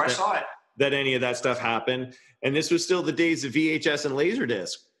too. That's where I saw it. That any of that stuff happened. And this was still the days of VHS and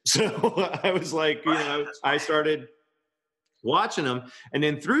Laserdisc. So I was like, I started watching them. And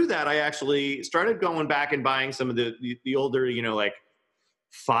then through that, I actually started going back and buying some of the older, like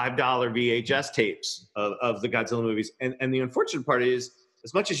 $5 VHS tapes of the Godzilla movies. And the unfortunate part is,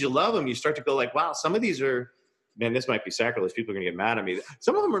 as much as you love them, you start to go like, wow, some of these are man, this might be sacrilege. People are going to get mad at me.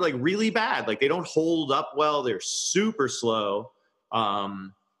 Some of them are like really bad. Like they don't hold up well. They're super slow.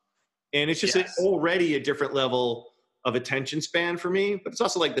 And it's just already a different level of attention span for me, but it's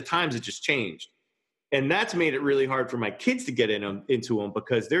also like the times have just changed. And that's made it really hard for my kids to get into them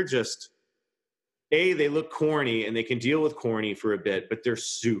because they're just, they look corny and they can deal with corny for a bit, but they're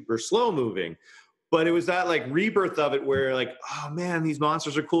super slow moving. But it was that like rebirth of it where like, oh man, these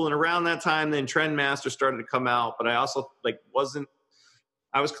monsters are cool. And around that time, then Trendmaster started to come out, but I also like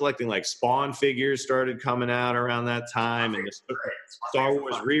I was collecting like Spawn figures started coming out around that time, and the Star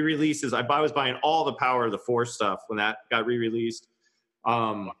Wars re-releases. I was buying all the Power of the Force stuff when that got re-released.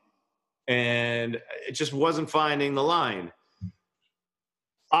 And it just wasn't finding the line.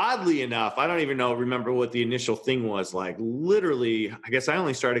 Oddly enough, I don't even remember what the initial thing was. Like literally, I guess I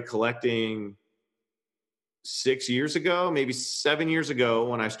only started collecting 6 years ago, maybe 7 years ago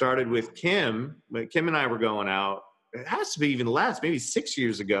when I started with Kim. When Kim and I were going out, it has to be even less, maybe 6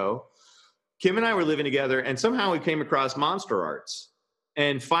 years ago. Kim and I were living together, and somehow we came across Monster Arts.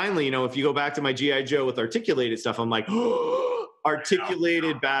 And finally, if you go back to my G.I. Joe with articulated stuff, I'm like,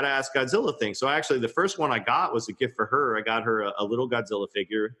 articulated badass Godzilla thing. So actually the first one I got was a gift for her. I got her a little Godzilla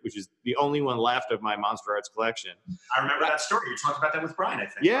figure, which is the only one left of my Monster Arts collection. I remember that story. You talked about that with Brian, I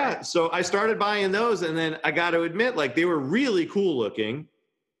think. Yeah. Right? So I started buying those, and then I got to admit, like they were really cool looking,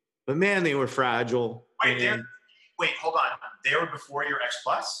 but man, they were fragile. Wait, hold on. They were before your X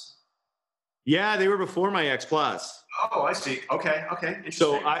Plus? Yeah, they were before my X Plus. Oh, I see. Okay. Interesting.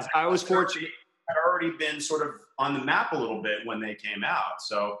 So I was fortunate. Had already been sort of on the map a little bit when they came out.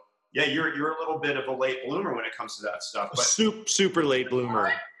 So yeah, you're a little bit of a late bloomer when it comes to that stuff. But super late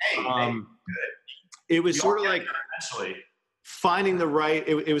bloomer. Hey, good. It was sort of like eventually finding the right.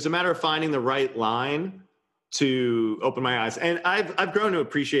 It was a matter of finding the right line to open my eyes. And I've grown to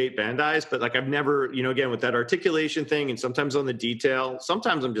appreciate Bandai's, but like I've never, again, with that articulation thing and sometimes on the detail,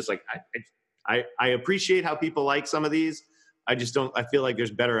 sometimes I'm just like, I appreciate how people like some of these. I just don't, I feel like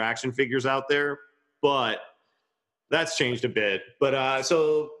there's better action figures out there, but that's changed a bit. But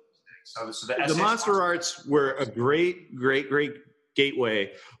so the Monster Arts were a great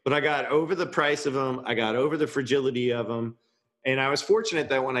gateway, but I got over the price of them. I got over the fragility of them. And I was fortunate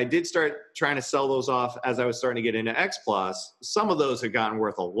that when I did start trying to sell those off as I was starting to get into X Plus, some of those had gotten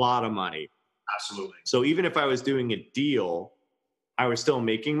worth a lot of money. Absolutely. So even if I was doing a deal, I was still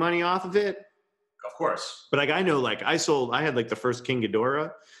making money off of it. Of course. But like I know, like I had like the first King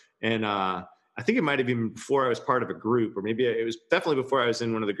Ghidorah, and I think it might have been before I was part of a group, or maybe it was definitely before I was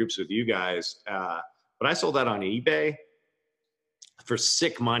in one of the groups with you guys. But I sold that on eBay for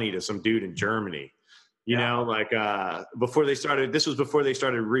sick money to some dude in Germany. Before they started, this was before they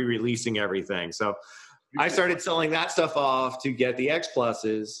started re-releasing everything. So I started selling that stuff off to get the X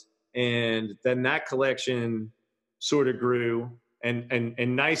Pluses, and then that collection sort of grew. And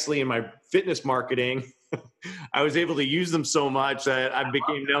nicely in my fitness marketing, I was able to use them so much that I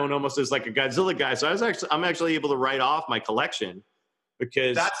became known almost as like a Godzilla guy. So I'm actually able to write off my collection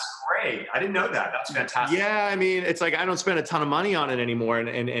because that's great. I didn't know that. That's fantastic. Yeah, I mean, it's like I don't spend a ton of money on it anymore, and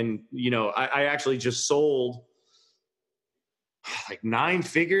I actually just sold like 9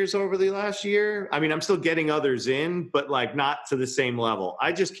 figures over the last year. I mean, I'm still getting others in, but like not to the same level.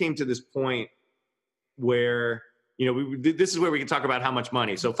 I just came to this point where. This is where we can talk about how much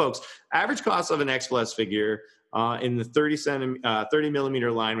money. So, folks, average cost of an X Plus figure in the 30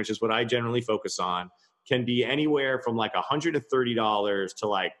 millimeter line, which is what I generally focus on, can be anywhere from like $130 to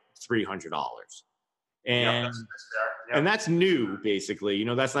like $300. And and that's new, basically.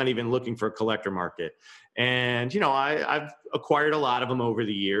 That's not even looking for a collector market. And I've acquired a lot of them over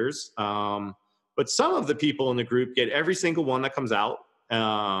the years. But some of the people in the group get every single one that comes out.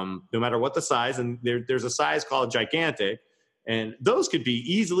 No matter what the size, and there's a size called gigantic, and those could be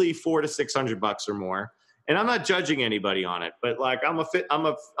easily $400 to $600 or more. And I'm not judging anybody on it, but like I'm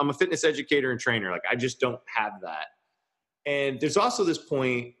a fitness educator and trainer. Like I just don't have that. And there's also this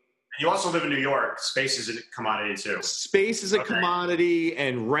point. You also live in New York. Space is a commodity too. Space is a commodity,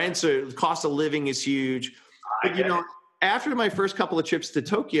 and cost of living is huge. But after my first couple of trips to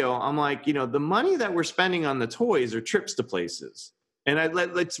Tokyo, I'm like, the money that we're spending on the toys are trips to places. And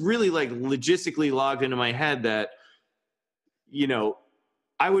it's really like logistically logged into my head that,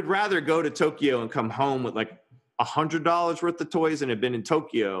 I would rather go to Tokyo and come home with like $100 worth of toys and have been in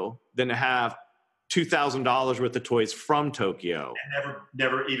Tokyo than to have $2,000 worth of toys from Tokyo. And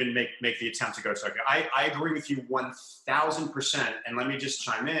never even make the attempt to go to Tokyo. I agree with you 1,000%. And let me just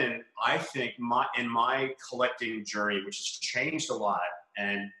chime in. I think in my collecting journey, which has changed a lot,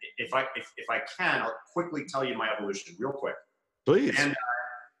 and if I can, I'll quickly tell you my evolution real quick. Please.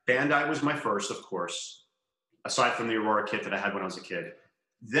 Bandai was my first, of course. aside from the Aurora kit that I had when I was a kid.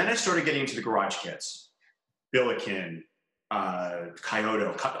 Then I started getting into the garage kits, Billiken,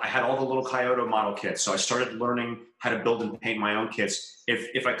 Kyoto. I had all the little Kyoto model kits. So I started learning how to build and paint my own kits.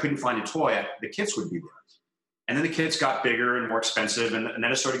 If I couldn't find a toy, the kits would be there. And then the kits got bigger and more expensive. And then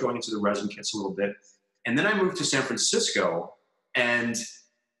I started going into the resin kits a little bit. And then I moved to San Francisco, and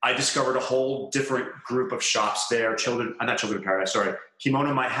I discovered a whole different group of shops there. Not Children of Paradise, sorry.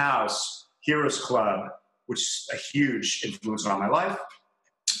 Kimono My House, Heroes Club, which is a huge influence on my life.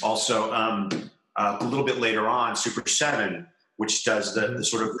 Also, a little bit later on, Super 7, which does the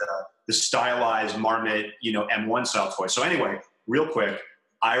sort of the stylized Marmot, M1 style toy. So anyway, real quick,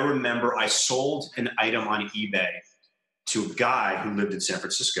 I remember I sold an item on eBay to a guy who lived in San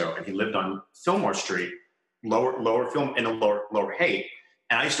Francisco, and he lived on Fillmore Street, lower Film in a lower Haight.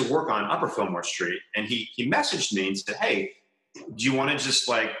 And I used to work on Upper Fillmore Street, and he messaged me and said, "Hey, do you want to just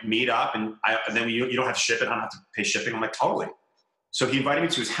like meet up? And then you don't have to ship it. I don't have to pay shipping." I'm like, "Totally." So he invited me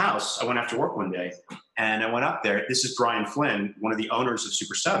to his house. I went after work one day, and I went up there. This is Brian Flynn, one of the owners of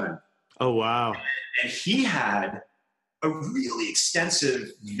Super 7. Oh, wow. And he had a really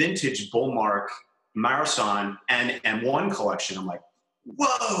extensive vintage Bullmark, Marathon, and M1 collection. I'm like,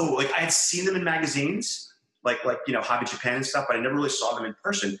 whoa. Like, I had seen them in magazines, like Hobby Japan and stuff, but I never really saw them in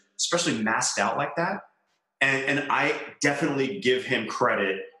person, especially masked out like that. And I definitely give him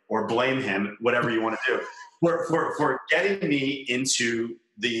credit, or blame him, whatever you want to do, for getting me into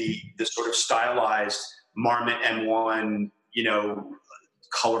the sort of stylized Marmot M1,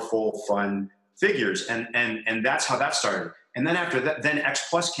 colorful, fun figures. And that's how that started. And then after that, then X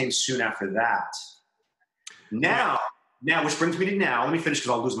Plus came soon after that. Now, which brings me to now. Let me finish,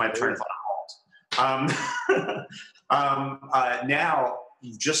 because I'll lose my train of thought. Now,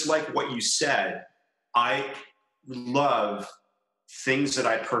 just like what you said, I love things that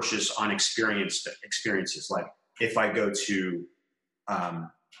I purchase on experiences. Like if I go to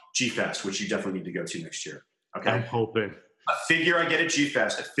G-Fest, which you definitely need to go to next year. Okay. I'm hoping. A figure I get at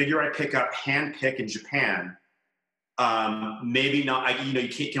G-Fest, a figure I hand pick in Japan. Maybe not, you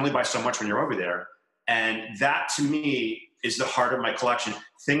can only buy so much when you're over there. And that to me is the heart of my collection.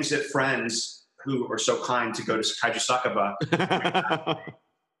 Things that friends who are so kind to go to Kaiju Sakaba,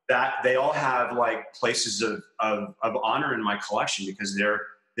 that they all have like places of honor in my collection, because they're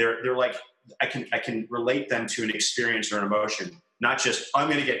like, I can relate them to an experience or an emotion, not just, I'm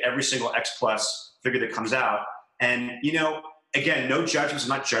going to get every single X Plus figure that comes out. And, again, no judgments, I'm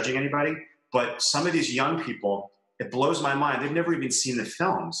not judging anybody, but some of these young people, it blows my mind. They've never even seen the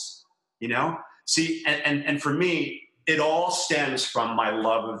films, See, and for me, it all stems from my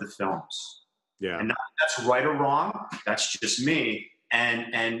love of the films. Yeah. And that's right or wrong. That's just me.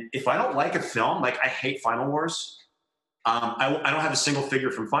 And if I don't like a film, like I hate Final Wars, I don't have a single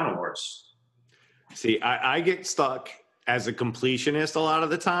figure from Final Wars. See, I get stuck as a completionist a lot of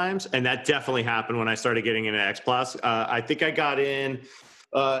the times, and that definitely happened when I started getting into X Plus. I think I got in,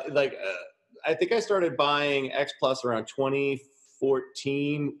 I think I started buying X Plus around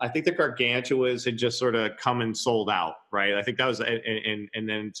 2014. I think the Gargantuas had just sort of come and sold out, right? I think that was, and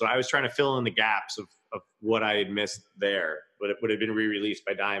then so I was trying to fill in the gaps of what I had missed there, but it would have been re-released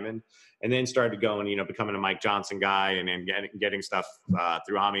by Diamond, and then started going, becoming a Mike Johnson guy, and then getting stuff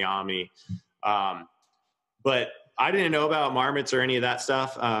through Ami Ami. But I didn't know about Marmots or any of that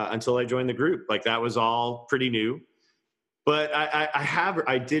stuff until I joined the group. Like, that was all pretty new. But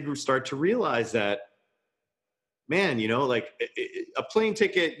I did start to realize that, man, a plane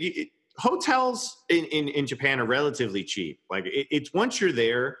ticket, hotels in Japan are relatively cheap. Like, it's once you're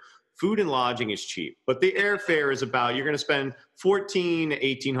there, food and lodging is cheap, but the airfare is about, you're going to spend $1,400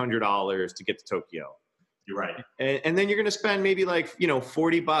 to $1,800 to get to Tokyo. You're right. And then you're going to spend maybe like,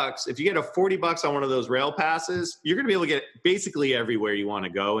 $40. If you get a $40 on one of those rail passes, you're going to be able to get basically everywhere you want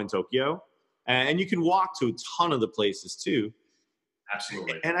to go in Tokyo. And you can walk to a ton of the places too.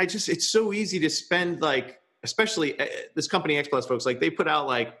 Absolutely. And it's so easy to spend, like, especially this company X Plus folks, like they put out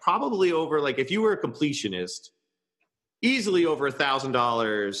like probably over, like, if you were a completionist, easily over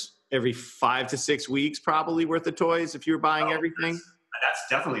 $1,000 every 5 to 6 weeks, probably worth of toys if you were buying everything. That's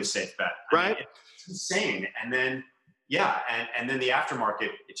definitely a safe bet. Right? It's insane. And then, yeah, and then the aftermarket,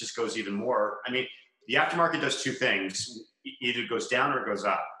 it just goes even more. I mean, the aftermarket does two things. Either it goes down or it goes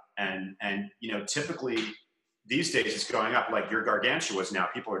up. And typically these days it's going up. Like your Gargantuas now,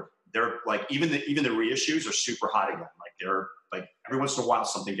 they're like, even the reissues are super hot again. Like they're like, every once in a while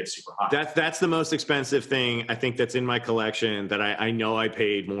something gets super hot. That's the most expensive thing I think that's in my collection that I know I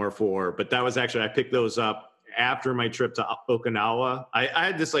paid more for. But that was actually, I picked those up after my trip to Okinawa. I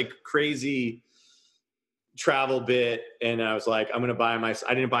had this like crazy travel bit, and I was like, I'm going to buy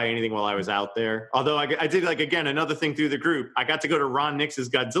I didn't buy anything while I was out there. Although I did, like, again, another thing through the group. I got to go to Ron Nix's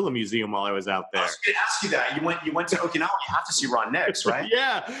Godzilla Museum while I was out there. I was going to ask you that. You went to Okinawa. You have to see Ron Nix, right?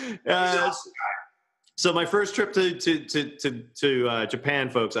 Yeah. So my first trip to Japan,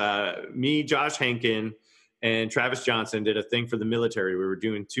 folks, me, Josh Henkin, and Travis Johnson did a thing for the military. We were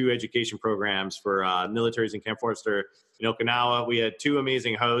doing 2 education programs for militaries in Camp Forster in Okinawa. We had 2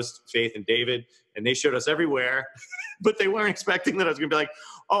 amazing hosts, Faith and David, and they showed us everywhere, but they weren't expecting that I was going to be like,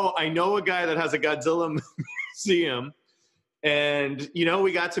 oh, I know a guy that has a Godzilla museum. And,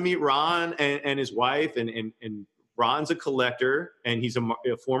 we got to meet Ron and his wife, and Ron's a collector, and he's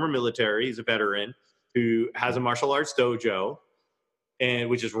a former military. He's a veteran who has a martial arts dojo, and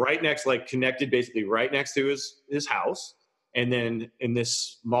which is right next, like connected basically right next to his house. And then in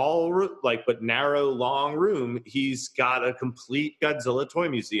this small, but narrow, long room, he's got a complete Godzilla toy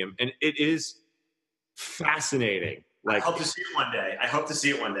museum. And it is fascinating. I hope to see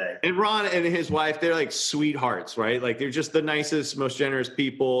it one day. And Ron and his wife, they're like sweethearts, right? Like they're just the nicest, most generous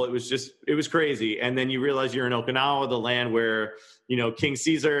people. It was crazy. And then you realize you're in Okinawa, the land where, King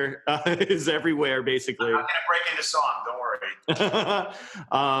Caesar is everywhere, basically. I'm not going to break into song. Don't worry.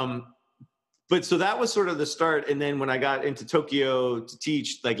 But so that was sort of the start. And then when I got into Tokyo to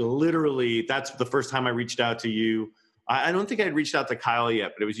teach, like literally, that's the first time I reached out to you. I don't think I'd reached out to Kyle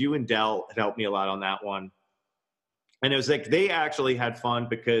yet, but it was you and Dell that helped me a lot on that one. And it was like, they actually had fun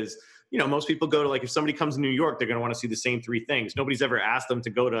because, most people go to, like, if somebody comes to New York, they're going to want to see the same 3 things. Nobody's ever asked them to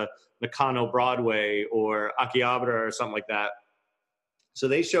go to Nakano Broadway or Akihabara or something like that. So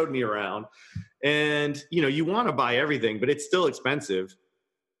they showed me around, and, you want to buy everything, but it's still expensive,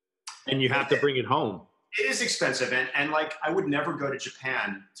 and you have to bring it home. It is expensive. And like, I would never go to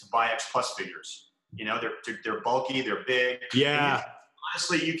Japan to buy X Plus figures. They're bulky, they're big. Yeah.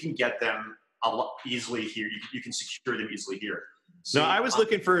 Honestly, you can get them a lot easily here. You can secure them easily here. So, no, I was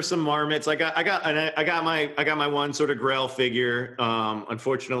looking for some marmots. I got my one sort of Grail figure.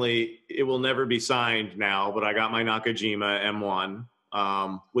 Unfortunately, it will never be signed now, but I got my Nakajima M1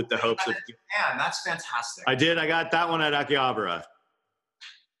 with the hopes of. Man, that's fantastic. I did. I got that one at Akihabara.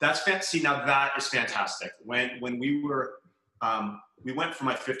 That's fantastic. Now that is fantastic. When we were, we went for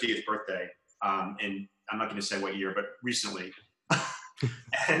my 50th birthday, and I'm not going to say what year, but recently.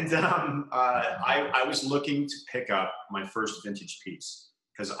 And I was looking to pick up my first vintage piece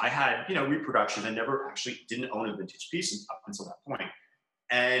because I had, reproduction. I never actually didn't own a vintage piece up until that point.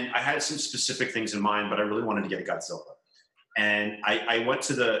 And I had some specific things in mind, but I really wanted to get a Godzilla. And I went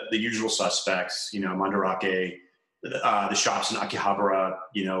to the usual suspects, Mandarake, the shops in Akihabara,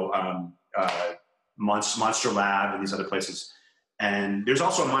 Monster Lab and these other places. And there's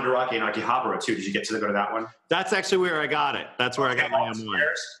also a Mandarake in Akihabara too. Did you get to go to that one? That's actually where I got it. That's where I got my M1.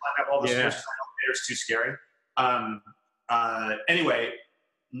 All the stairs. It's too scary. Anyway,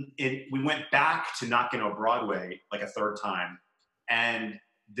 we went back to Nakano Broadway like a 3rd time, and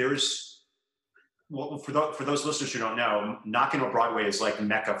there's for those listeners who don't know, Nakano Broadway is like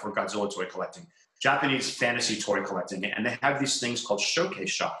Mecca for Godzilla toy collecting, Japanese fantasy toy collecting, and they have these things called showcase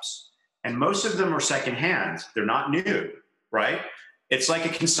shops, and most of them are secondhand. They're not new. Right? It's like a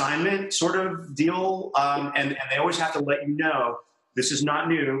consignment sort of deal. And they always have to let you know, this is not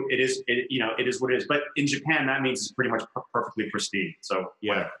new. It is what it is. But in Japan, that means it's pretty much perfectly pristine. So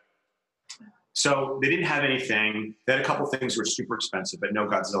whatever. So they didn't have anything. They had a couple things that were super expensive, but no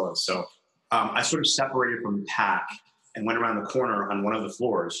Godzilla. So I sort of separated from the pack and went around the corner on one of the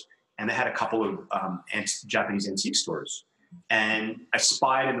floors, and they had a couple of Japanese antique stores. And I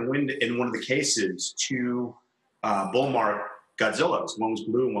spied in the window, in one of the cases, 2 Bullmark Godzillas. One was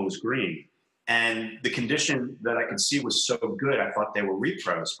blue and one was green. And the condition that I could see was so good, I thought they were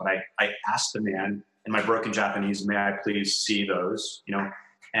repros. But I asked the man in my broken Japanese, may I please see those,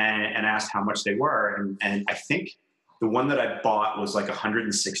 and asked how much they were. And I think the one that I bought was like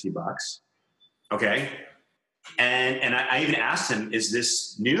 $160. Okay. And I even asked him, is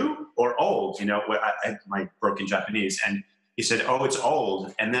this new or old? My broken Japanese. And he said, oh, it's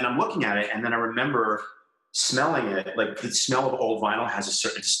old. And then I'm looking at it, and then I remember smelling it, like the smell of old vinyl has a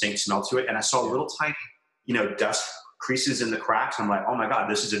certain distinct smell to it. And I saw little tiny, dust creases in the cracks. I'm like, oh my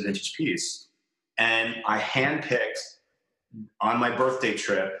God, this is a vintage piece. And I handpicked on my birthday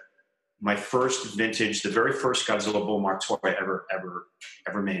trip, my first vintage, the very first Godzilla Bullmark toy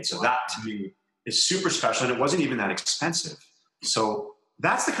ever made. So that to me is super special. And it wasn't even that expensive. So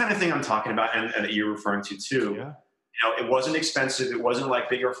that's the kind of thing I'm talking about. And that you're referring to too. Yeah. It wasn't expensive. It wasn't like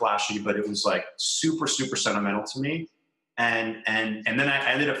big or flashy, but it was like super, super sentimental to me. And then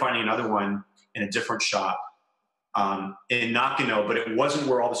I ended up finding another one in a different shop in Nakano, but it wasn't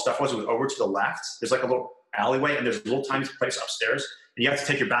where all the stuff was. It was over to the left. There's like a little alleyway, and there's a little tiny place upstairs, and you have to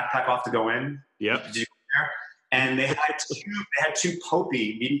take your backpack off to go in. Yep. Did you go there? And they had two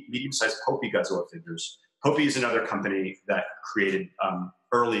Popey, medium-sized Popey Godzilla figures. Popey is another company that created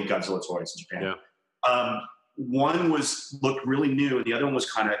early Godzilla toys in Japan. Yeah. One looked really new, and the other one was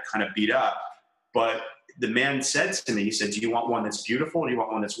kind of beat up. But the man said to me, he said, "Do you want one that's beautiful, or do you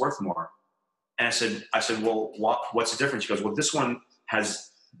want one that's worth more?" And I said, "Well, what's the difference?" He goes, "Well, this one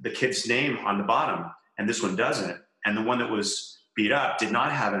has the kid's name on the bottom, and this one doesn't. And the one that was beat up did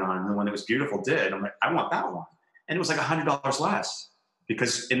not have it on, and the one that was beautiful did." I'm like, "I want that one." And it was like $100 less,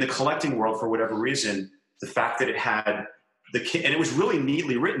 because in the collecting world, for whatever reason, the fact that it had the kid, and it was really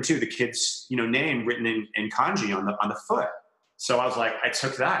neatly written too, the kid's name written in kanji on the foot. So I was like, I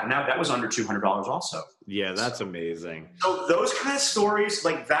took that, and now that was under $200 also. Yeah, that's amazing. So those kind of stories,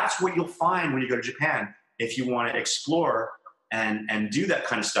 like that's what you'll find when you go to Japan if you want to explore and do that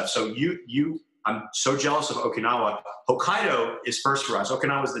kind of stuff. So I'm so jealous of Okinawa. Hokkaido is first for us.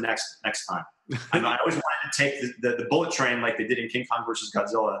 Okinawa is the next time. I always wanted to take the bullet train like they did in King Kong versus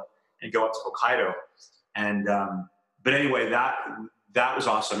Godzilla and go up to Hokkaido. And but anyway, that was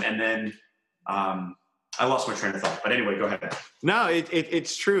awesome. And then I lost my train of thought. But anyway, go ahead. No,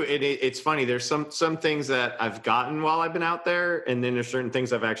 it's true. It's funny. There's some things that I've gotten while I've been out there, and then there's certain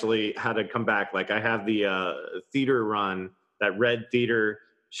things I've actually had to come back. Like I have the theater run, that Red Theater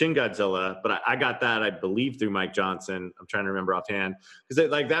Shin Godzilla, but I got that, I believe, through Mike Johnson. I'm trying to remember offhand, because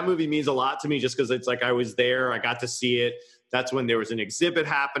like that movie means a lot to me, just because it's like I was there, I got to see it. That's when there was an exhibit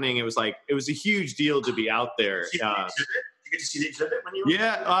happening. It was a huge deal to be out there. Did you get to see the exhibit when you were?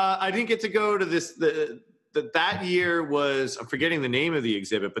 Yeah, I didn't get to go to this. That year was, I'm forgetting the name of the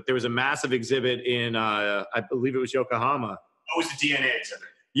exhibit, but there was a massive exhibit in, I believe it was Yokohama. Oh, it was the DNA exhibit.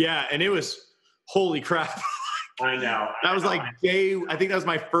 Yeah, and it was, holy crap. I know. That was like I think that was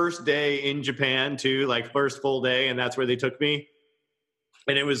my first day in Japan too, like first full day, and that's where they took me.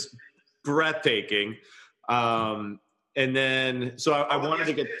 And it was breathtaking. And then, so I wanted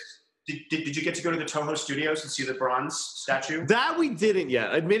to get... Did you get to go to the Toho Studios and see the bronze statue? That we didn't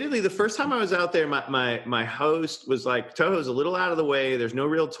yet. Admittedly, the first time I was out there, my host was like, "Toho's a little out of the way. There's no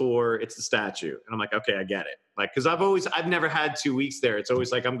real tour. It's the statue." And I'm like, "Okay, I get it." Like, because I've never had 2 weeks there. It's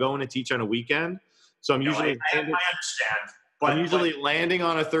always like I'm going to teach on a weekend, so I'm usually I understand. I'm usually landing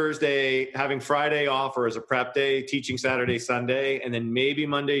on a Thursday, having Friday off or as a prep day, teaching Saturday, Sunday, and then maybe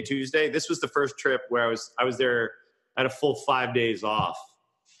Monday, Tuesday. This was the first trip where I was there at a full 5 days off.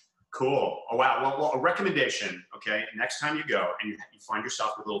 Cool. Oh, wow. Well, a recommendation, okay? Next time you go and you find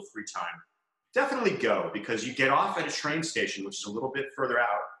yourself with a little free time, definitely go, because you get off at a train station, which is a little bit further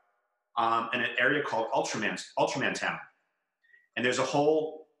out, in an area called Ultraman Town. And there's a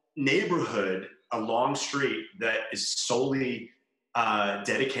whole neighborhood, a long street that is solely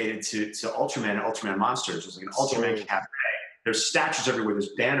dedicated to Ultraman and Ultraman monsters. It's like an Ultraman cafe. There's statues everywhere.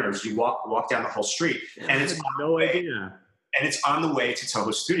 There's banners. You walk down the whole street, and it's no idea. And it's on the way to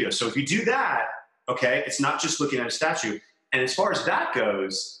Toho Studios. So if you do that, okay, it's not just looking at a statue. And as far as that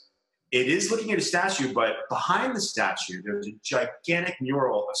goes, it is looking at a statue, but behind the statue, there's a gigantic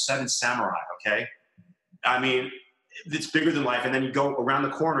mural of 7 samurai, okay? I mean, it's bigger than life. And then you go around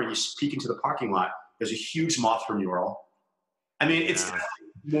the corner, you peek into the parking lot, there's a huge Mothra mural. I mean, it's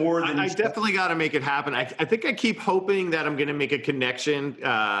more than... I definitely got to make it happen. I think I keep hoping that I'm going to make a connection,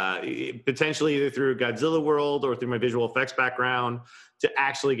 potentially either through Godzilla World or through my visual effects background, to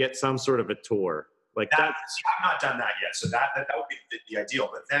actually get some sort of a tour. Like that. See, I've not done that yet, so that would be the ideal.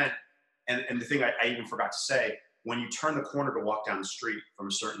 But then, and the thing I even forgot to say, when you turn the corner to walk down the street from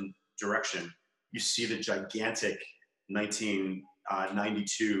a certain direction, you see the gigantic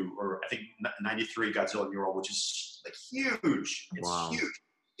 1992 or I think 93 Godzilla mural, which is like huge. It's huge. You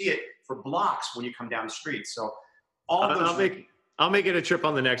see it for blocks when you come down the street. So I'll make it a trip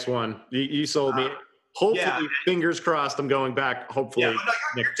on the next one. You sold me. Hopefully, fingers crossed, I'm going back. Hopefully,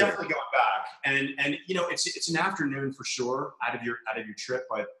 you're definitely going back. And it's an afternoon for sure out of your trip,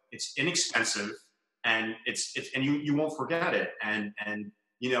 but it's inexpensive and and you won't forget it. And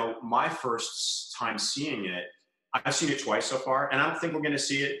my first time seeing it, I've seen it twice so far, and I don't think we're going to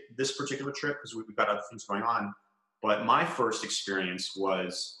see it this particular trip because we've got other things going on. But my first experience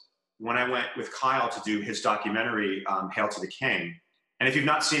was when I went with Kyle to do his documentary, Hail to the King. And if you've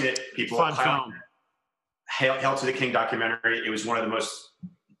not seen it, people, fun film. Hail to the King documentary. It was one of the most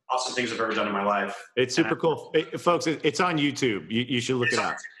awesome things I've ever done in my life. It's super cool, folks. It's on YouTube. You should look it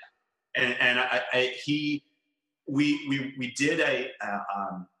up. And we did an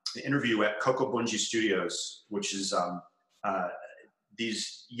interview at Kokobunji Studios, which is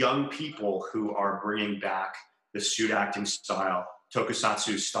these young people who are bringing back the suit acting style,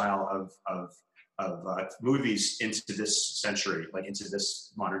 tokusatsu style of movies into this century, like into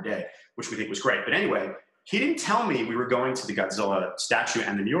this modern day, which we think was great. But anyway, he didn't tell me we were going to the Godzilla statue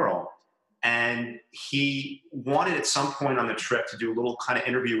and the mural. And he wanted at some point on the trip to do a little kind of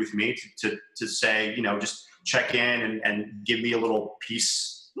interview with me to say, just check in and give me a little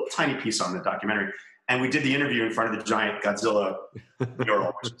tiny piece on the documentary. And we did the interview in front of the giant Godzilla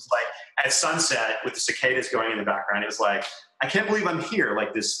mural, which was like at sunset with the cicadas going in the background. It was like, I can't believe I'm here.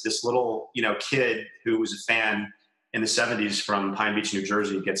 Like this little, kid who was a fan in the 70s from Pine Beach, New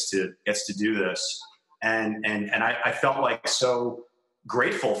Jersey gets to do this. And I felt like so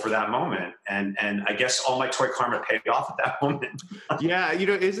grateful for that moment. And I guess all my toy karma paid off at that moment. Yeah.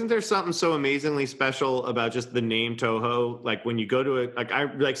 Isn't there something so amazingly special about just the name Toho? Like when you go to I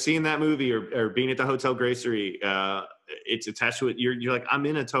like seeing that movie or being at the Hotel Gracery, it's attached to it. You're like, I'm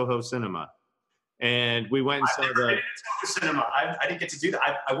in a Toho cinema. And we went and saw the cinema. I didn't get to do that.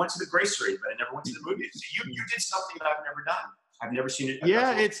 I went to the Gracery, but I never went to the movies. So you did something that I've never done. I've never seen it.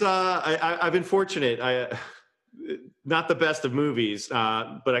 Yeah, it's I've been fortunate. Not the best of movies,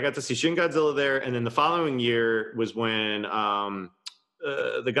 but I got to see Shin Godzilla there, and then the following year was when the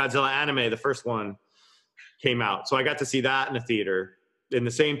Godzilla anime, the first one, came out. So I got to see that in the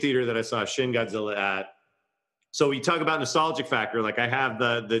same theater that I saw Shin Godzilla at. So we talk about nostalgic factor. Like I have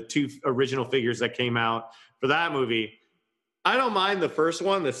the two original figures that came out for that movie. I don't mind the first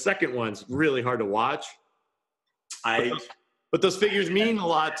one. The second one's really hard to watch. But those figures mean a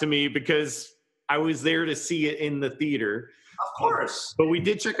lot to me because I was there to see it in the theater. Of course. But we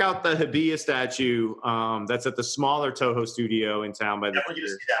did check out the Hibiya statue that's at the smaller Toho studio in town by the Definitely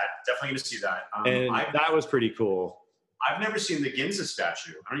going to see that. And that was pretty cool. I've never seen the Ginza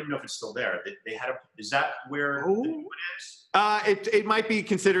statue. I don't even know if it's still there. They had is that where the new one is? It might be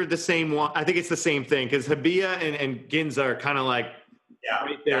considered the same one. I think it's the same thing because Hibiya and Ginza are kind of like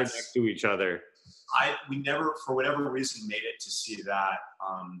right there next to each other. We never, for whatever reason, made it to see that.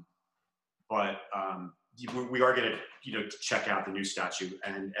 But we are going to, check out the new statue,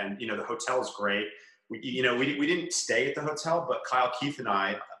 and the hotel is great. We didn't stay at the hotel, but Kyle Keith and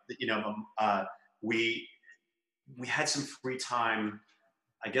I, we had some free time,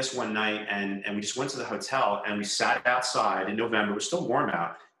 I guess one night, and we just went to the hotel and we sat outside in November. It was still warm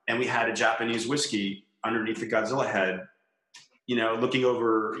out, and we had a Japanese whiskey underneath the Godzilla head, looking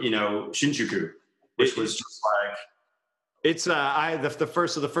over, Shinjuku, which was just like. It's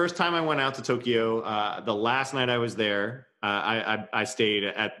the first time I went out to Tokyo, the last night I was there, I stayed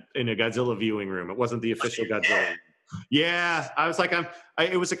in a Godzilla viewing room. It wasn't the official Godzilla. Yeah, I was like,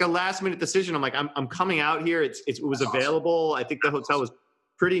 it was like a last minute decision. I'm like, I'm coming out here. It was available. I think the hotel was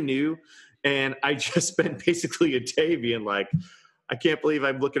pretty new, and I just spent basically a day being like, I can't believe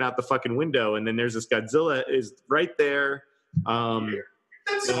I'm looking out the fucking window, and then there's this Godzilla is right there.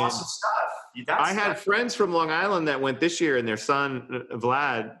 That's awesome stuff. I had friends from Long Island that went this year, and their son,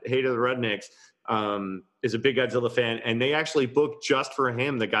 Vlad, Hate of the Rudnicks, is a big Godzilla fan, and they actually booked just for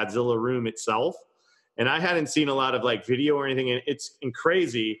him the Godzilla room itself. And I hadn't seen a lot of like video or anything, and it's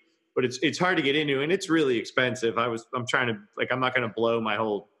crazy, but it's hard to get into, and it's really expensive. I'm trying to I'm not going to blow my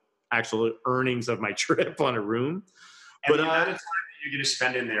whole actual earnings of my trip on a room. And the amount of time that you're going to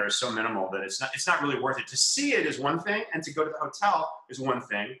spend in there is so minimal that it's not really worth it. To see it is one thing, and to go to the hotel is one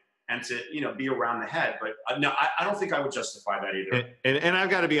thing. And to be around the head, but no, I don't think I would justify that either. And I've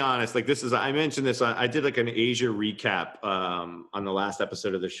got to be honest, like I mentioned this, I did like an Asia recap on the last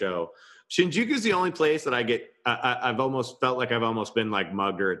episode of the show. Shinjuku is the only place that I've almost felt like I've almost been like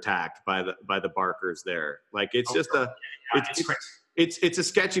mugged or attacked by the barkers there. Like it's it's a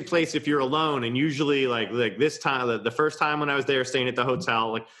sketchy place if you're alone, and usually like this time, the first time when I was there staying at the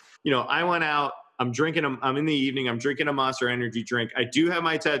hotel, I went out. I'm in the evening. I'm drinking a Monster Energy drink. I do have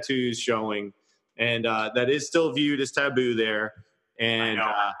my tattoos showing, and that is still viewed as taboo there. And I know.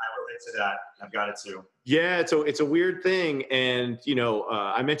 I relate to that. I've got it too. Yeah, it's a weird thing. And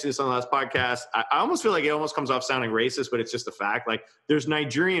I mentioned this on the last podcast. I almost feel like it almost comes off sounding racist, but it's just a fact. Like there's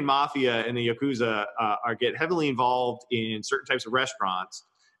Nigerian mafia and the Yakuza get heavily involved in certain types of restaurants,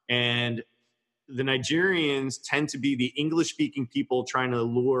 and the Nigerians tend to be the English-speaking people trying to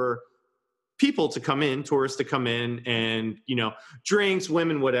lure people to come in, tourists to come in, and drinks,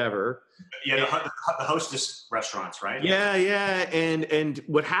 women, whatever. Yeah, the hostess restaurants, right? Yeah, and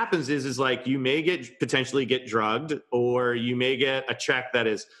what happens is like you may potentially get drugged, or you may get a check that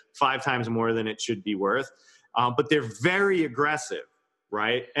is 5 times more than it should be worth. But they're very aggressive,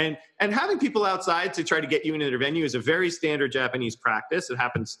 right? And having people outside to try to get you into their venue is a very standard Japanese practice. It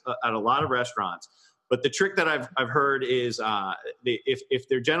happens at a lot of restaurants. But the trick that I've heard is if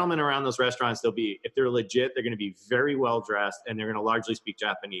they're gentlemen around those restaurants, if they're legit, they're going to be very well dressed, and they're going to largely speak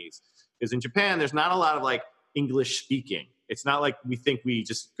Japanese. Because in Japan, there's not a lot of like English speaking. It's not like we think we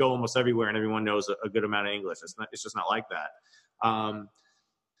just go almost everywhere and everyone knows a good amount of English. It's just not like that.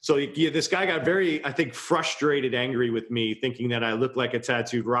 So yeah, this guy got very, I think, frustrated, angry with me, thinking that I looked like a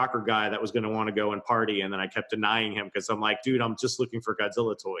tattooed rocker guy that was going to want to go and party. And then I kept denying him because I'm like, dude, I'm just looking for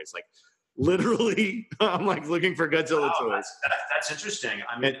Godzilla toys. Like, literally, I'm like looking for Godzilla toys. That's interesting.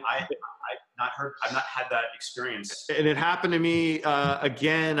 I mean, I've not had that experience. And it happened to me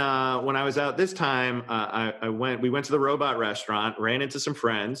again when I was out this time. We went to the Robot Restaurant, ran into some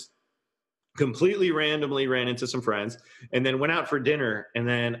friends. Completely randomly ran into some friends and then went out for dinner. And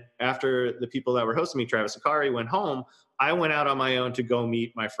then after the people that were hosting me, Travis Akari, went home, I went out on my own to go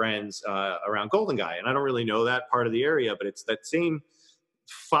meet my friends around Golden Guy. And I don't really know that part of the area, but it's that same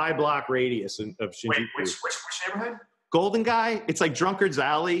 5-block radius of Shinjuku. Wait, which neighborhood? Golden Guy. It's like Drunkard's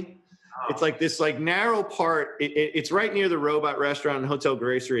Alley. Oh. It's like this like narrow part. It's right near the Robot Restaurant and Hotel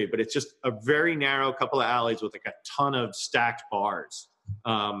Gracery, but it's just a very narrow couple of alleys with like a ton of stacked bars.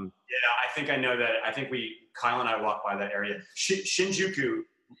 Yeah, I think I know that. I think Kyle and I walked by that area. Shinjuku,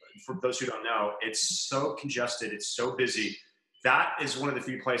 for those who don't know, it's so congested. It's so busy. That is one of the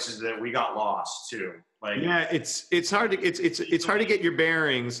few places that we got lost too. Like, yeah, it's hard to get your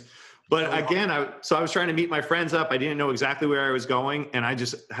bearings. But again, I was trying to meet my friends up. I didn't know exactly where I was going, and I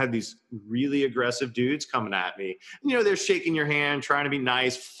just had these really aggressive dudes coming at me. You know, they're shaking your hand, trying to be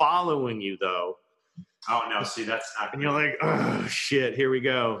nice, following you though. Oh no! See, that's not. And you're like, oh shit, here we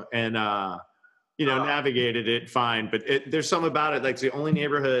go, and navigated it fine. But there's something about it. Like, it's the only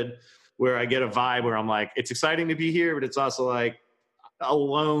neighborhood where I get a vibe where I'm like, it's exciting to be here, but it's also like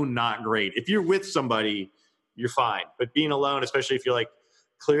alone, not great. If you're with somebody, you're fine. But being alone, especially if you're like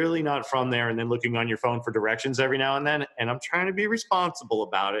clearly not from there, and then looking on your phone for directions every now and then, and I'm trying to be responsible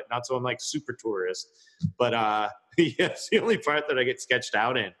about it, not so I'm like super tourist. But yeah, it's the only part that I get sketched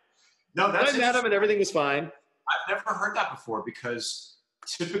out in. No, that's. I met him and everything was fine. I've never heard that before because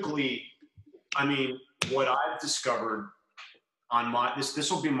typically, I mean, what I've discovered on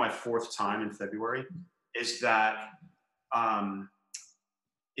this will be my 4th time in February, is that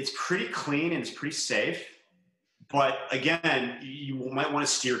it's pretty clean and it's pretty safe. But again, you might want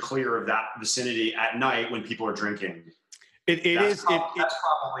to steer clear of that vicinity at night when people are drinking. That's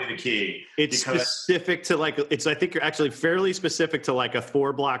probably the key. It's specific to like, I think you're actually fairly specific to like a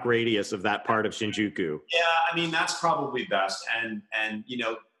 4-block radius of that part of Shinjuku. Yeah, I mean, that's probably best. And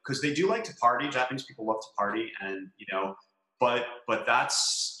because they do like to party. Japanese people love to party, and but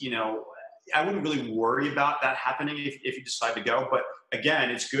that's, I wouldn't really worry about that happening if you decide to go. But again,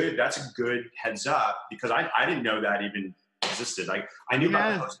 it's good. That's a good heads up, because I didn't know that even existed. Like, I knew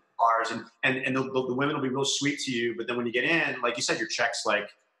about those bars, and the women will be real sweet to you, but then when you get in, like you said, your check's like,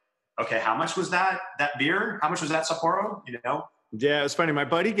 okay, how much was that beer? How much was that Sapporo? Yeah, it was funny. My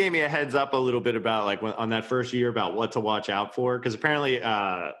buddy gave me a heads up a little bit about like on that first year about what to watch out for, because apparently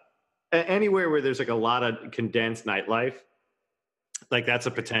anywhere where there's like a lot of condensed nightlife, like that's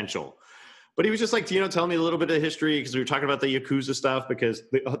a potential. But he was just like, tell me a little bit of history, because we were talking about the Yakuza stuff, because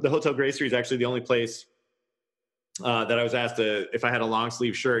the Hotel Gracery is actually the only place that I was asked if I had a long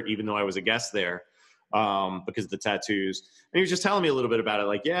sleeve shirt, even though I was a guest there, because of the tattoos. And he was just telling me a little bit about it.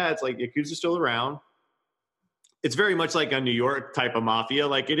 Like, yeah, it's like Yakuza's still around. It's very much like a New York type of mafia.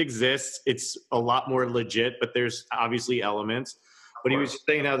 Like, it exists. It's a lot more legit, but there's obviously elements. But he was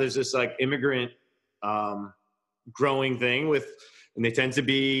saying how there's this like immigrant growing thing and they tend to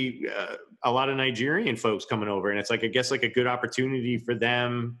be a lot of Nigerian folks coming over. And it's like, I guess like a good opportunity for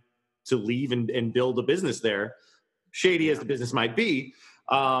them to leave and build a business there. Shady as the business might be.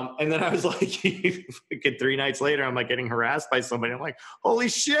 And then I was like, 3 nights later, I'm like getting harassed by somebody. I'm like, holy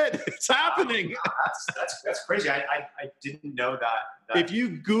shit, it's happening. That's crazy. I didn't know that. If you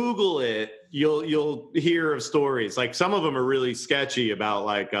Google it, you'll hear of stories. Like, some of them are really sketchy about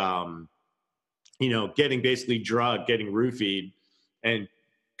like, getting basically drugged, getting roofied, and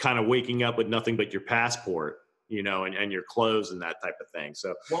kind of waking up with nothing but your passport, and your clothes and that type of thing.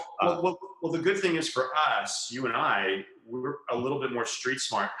 So, well, the good thing is for us, you and I, we're a little bit more street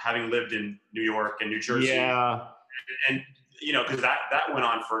smart, having lived in New York and New Jersey. Yeah. And because that went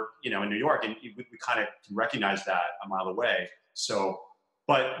on for, in New York, and we kind of recognize that a mile away. So,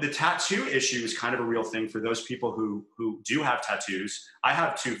 but the tattoo issue is kind of a real thing for those people who do have tattoos. I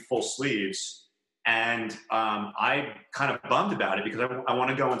have 2 full sleeves. And I'm kind of bummed about it, because I want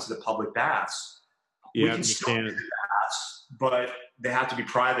to go into the public baths. Yeah, we can still do the baths, but they have to be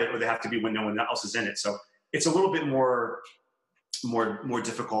private, or they have to be when no one else is in it. So it's a little bit more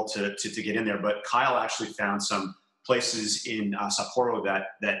difficult to get in there. But Kyle actually found some places in Sapporo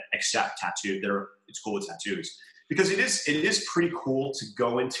that accept tattoo. It's cool with tattoos. because it is pretty cool to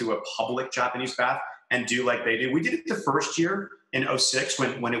go into a public Japanese bath and do like they do. We did it the first year in 2006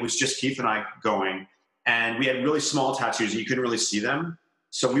 when it was just Keith and I going, and we had really small tattoos and you couldn't really see them.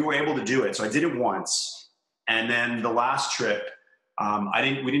 So we were able to do it. So I did it once. And then the last trip, we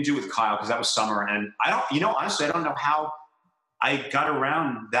didn't do it with Kyle because that was summer. And honestly, I don't know how I got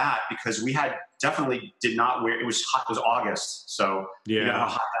around that because we definitely did not wear, it was hot, it was August. So you know how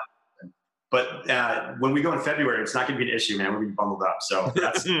hot that was. But when we go in February, it's not going to be an issue, man. We're going to be bundled up. So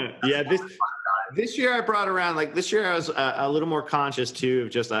that's, This year I brought around, this year I was a little more conscious too of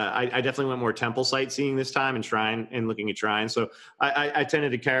just, I definitely went more temple sightseeing this time and looking at shrines. So I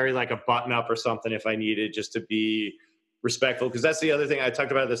tended to carry like a button up or something if I needed, just to be respectful. Because that's the other thing, I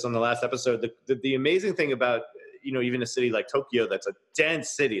talked about this on the last episode. The amazing thing about, even a city like Tokyo, that's a dense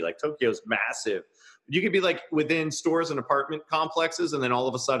city, like Tokyo's massive. You could be like within stores and apartment complexes, and then all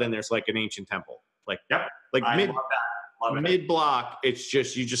of a sudden there's like an ancient temple. Like mid block, it's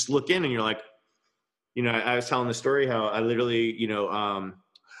just, you just look in and you're like, I was telling the story how I literally, I'm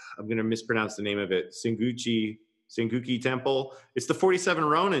going to mispronounce the name of it, Senguki Temple. It's the 47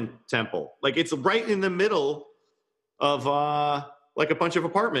 Ronin Temple. Like it's right in the middle of like a bunch of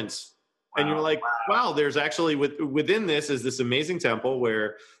apartments. Wow. And you're like, wow, there's actually within this is this amazing temple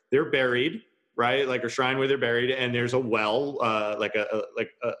where they're buried, right? Like a shrine where they're buried, and there's a well, like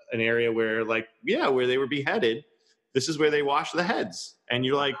an area where where they were beheaded. This is where they wash the heads. And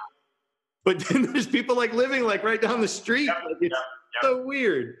you're like, but then there's people like living like right down the street. It's so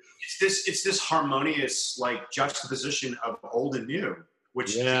weird. It's this harmonious like juxtaposition of old and new,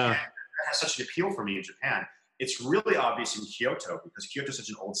 which has such an appeal for me in Japan. It's really obvious in Kyoto because Kyoto is such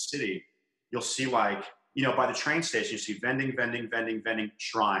an old city. You'll see by the train station, you see vending,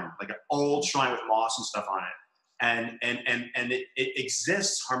 shrine, like an old shrine with moss and stuff on it. And it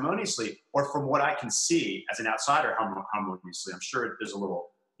exists harmoniously, or from what I can see as an outsider, harmoniously. I'm sure there's a little,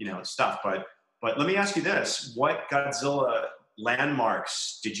 stuff, but let me ask you this: what Godzilla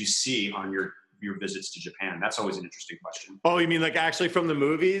landmarks did you see on your visits to Japan? That's always an interesting question. Oh, you mean like actually from the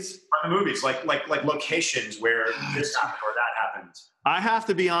movies? From the movies, like locations where this happened or that happened. I have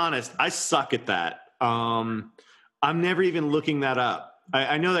to be honest, I suck at that. I'm never even looking that up.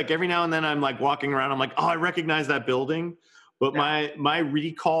 I know like every now and then I'm like walking around, I'm like, oh, I recognize that building. But my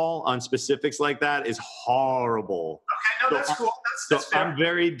recall on specifics like that is horrible. Okay, no, that's cool. That's fair. I'm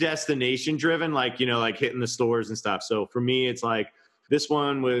very destination driven, like hitting the stores and stuff. So for me, it's like this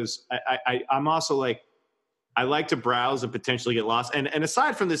one was. I'm also like, I like to browse and potentially get lost. And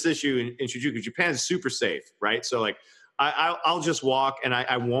aside from this issue in Shinjuku, Japan is super safe, right? So like I'll just walk and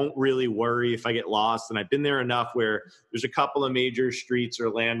I won't really worry if I get lost. And I've been there enough where there's a couple of major streets or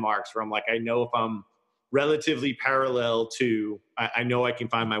landmarks where I'm like, I know if I'm relatively parallel to, I know I can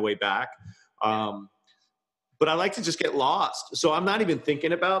find my way back. But I like to just get lost. So I'm not even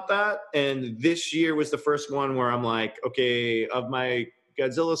thinking about that. And this year was the first one where I'm like, okay, of my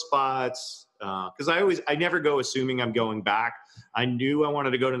Godzilla spots, because I never go assuming I'm going back. I knew I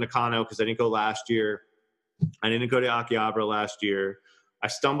wanted to go to Nakano because I didn't go last year. I didn't go to Akihabara last year. I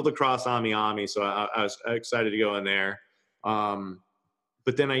stumbled across Ami Ami, so I was excited to go in there.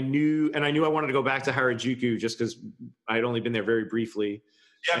 But then I knew I wanted to go back to Harajuku just because I'd only been there very briefly.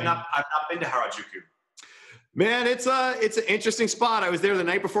 Yeah, I've not been to Harajuku. Man, it's an interesting spot. I was there the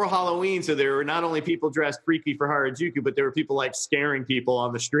night before Halloween, so there were not only people dressed freaky for Harajuku, but there were people like scaring people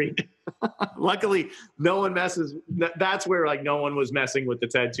on the street. Luckily, no one messes. That's where like no one was messing with the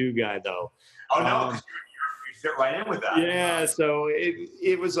tattoo guy, though. Oh no, you fit right in with that. Yeah, so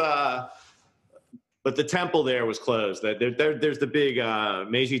it was. But the temple there was closed. There's the big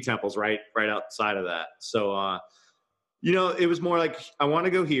Meiji temples right outside of that. So it was more like I want to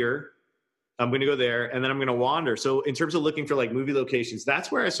go here. I'm going to go there, and then I'm going to wander. So in terms of looking for like movie locations,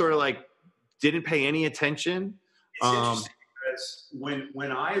 that's where I sort of like didn't pay any attention. It's interesting because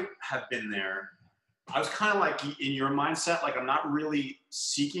when I have been there, I was kind of like in your mindset, like I'm not really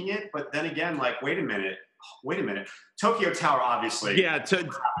seeking it, but then again, like wait a minute, Tokyo Tower, obviously. Yeah,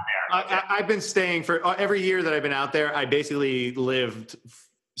 I've been staying for every year that I've been out there. I basically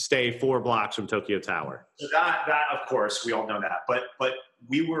stay 4 blocks from Tokyo Tower. So that of course we all know that, but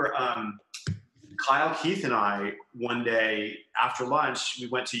we were. Kyle, Keith, and I, one day after lunch, we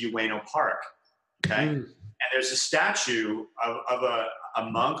went to Ueno Park, okay? And there's a statue of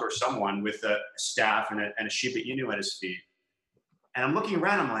a monk or someone with a staff and a Shiba Inu at his feet. And I'm looking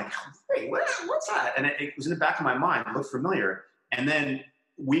around, I'm like, wait, what's that? And it was in the back of my mind, it looked familiar. And then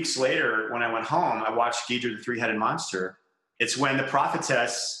weeks later, when I went home, I watched Ghidorah the Three-Headed Monster. It's when the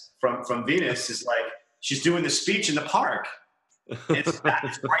prophetess from Venus is like, she's doing the speech in the park. It's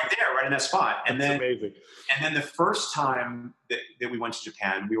right there, right in that spot. And That's then amazing. And then the first time that we went to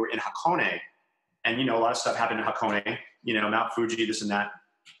Japan, we were in Hakone. And, a lot of stuff happened in Hakone, Mount Fuji, this and that.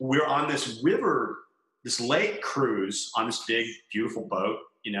 We were on this river, this lake cruise on this big, beautiful boat.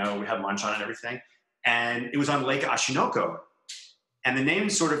 We had lunch on it and everything. And it was on Lake Ashinoko. And the name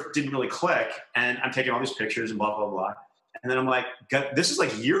sort of didn't really click. And I'm taking all these pictures and blah, blah, blah. And then I'm like, this is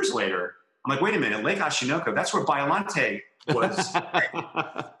like years later. I'm like, wait a minute, Lake Ashinoko, that's where Biollante was. So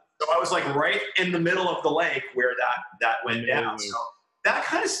I was like right in the middle of the lake where that went down. So that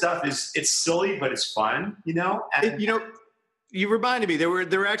kind of stuff it's silly, but it's fun, And, you reminded me there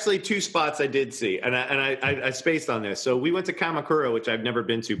were actually two spots I did see, and I spaced on this. So we went to Kamakura, which I've never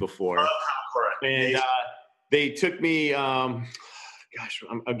been to before. Oh, Kamakura. And they took me. I'm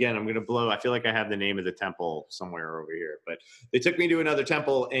going to blow. I feel like I have the name of the temple somewhere over here, but they took me to another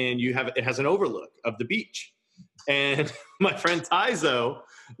temple, and it has an overlook of the beach. And my friend Taizo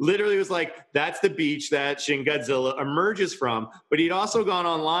literally was like, that's the beach that Shin Godzilla emerges from. But he'd also gone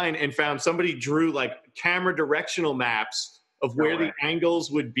online and found somebody drew like camera directional maps of where the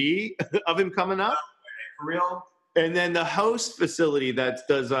angles would be of him coming up. For real? And then the host facility that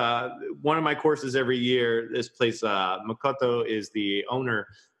does one of my courses every year, this place, Makoto is the owner,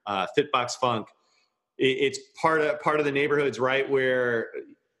 Fitbox Funk. It's part of the neighborhoods right where,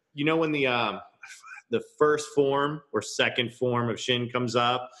 when the first form or second form of Shin comes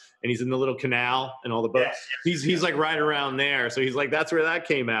up and he's in the little canal and all the boats. Yes. He's like right around there. So he's like, that's where that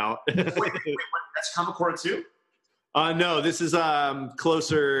came out. wait, that's Kamakura too? No, this is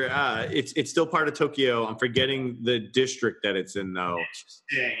closer. It's still part of Tokyo. I'm forgetting the district that it's in though.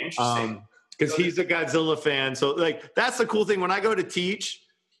 Interesting. Because he's a Godzilla fan. So like, that's the cool thing. When I go to teach,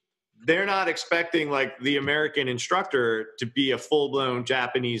 they're not expecting like the American instructor to be a full-blown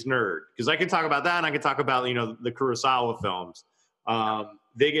Japanese nerd. Because I can talk about that and I can talk about, the Kurosawa films.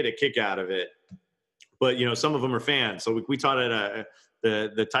 They get a kick out of it. But, some of them are fans. So we taught at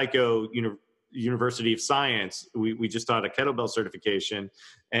the Taiko University of Science. We just taught a kettlebell certification.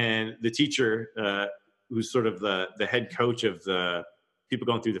 And the teacher, who's sort of the head coach of the people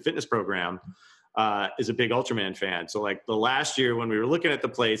going through the fitness program, is a big Ultraman fan. So like the last year when we were looking at the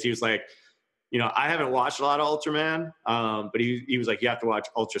place, he was like, I haven't watched a lot of Ultraman, but he was like, you have to watch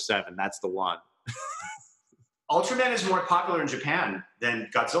Ultra 7. That's the one. Ultraman is more popular in Japan than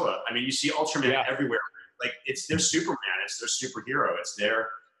Godzilla. I mean, you see Ultraman everywhere. Like it's their Superman. It's their superhero. It's there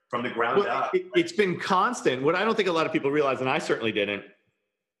from the ground up. It's been constant. What I don't think a lot of people realize, and I certainly didn't,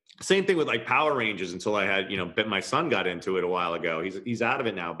 same thing with like Power Rangers until I had, but my son got into it a while ago. He's out of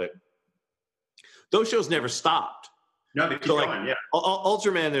it now, but those shows never stopped. No, they keep going, yeah.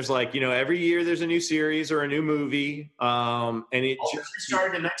 Ultraman, there's like, every year there's a new series or a new movie. And it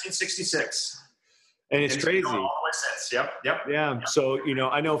started in 1966. And it's crazy. All the way since. Yep. Yeah. So,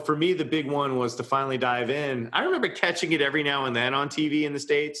 I know for me, the big one was to finally dive in. I remember catching it every now and then on TV in the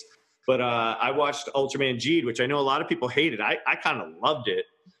States, but I watched Ultraman Geed, which I know a lot of people hated. I kind of loved it.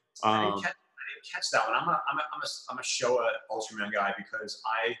 I didn't catch that one. I'm a Showa Ultraman guy because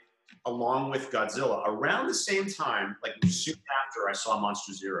along with Godzilla, around the same time, like soon after I saw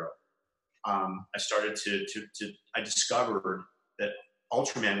Monster Zero, I started I discovered that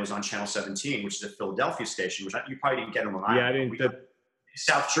Ultraman was on Channel 17, which is a Philadelphia station, which you probably didn't get in Long Island. Yeah, I didn't.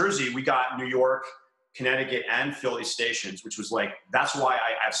 South Jersey, we got New York, Connecticut, and Philly stations, which was like, that's why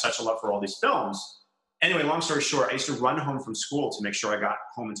I have such a love for all these films. Anyway, long story short, I used to run home from school to make sure I got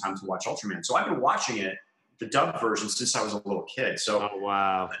home in time to watch Ultraman. So I've been watching it, the dubbed version, since I was a little kid. So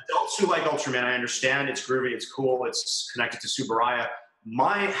wow. Adults who like Ultraman, I understand it's groovy, it's cool, it's connected to Tsuburaya.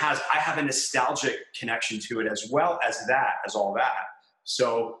 I have a nostalgic connection to it as well as all that.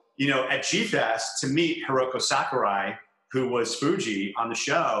 So, at G-Fest, to meet Hiroko Sakurai, who was Fuji on the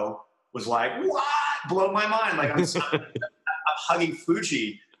show, was like, what? Blow my mind. Like, I'm hugging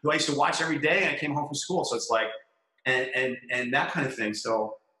Fuji, who I used to watch every day, and I came home from school. So it's like, and that kind of thing.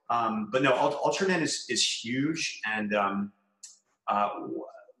 So, but no, Ultraman is huge. And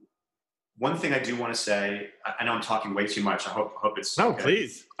one thing I do want to say, I know I'm talking way too much. I hope it's no, okay.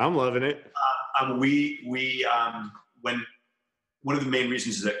 Please. I'm loving it. When one of the main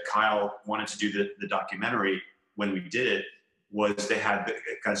reasons that Kyle wanted to do the documentary when we did it was they had the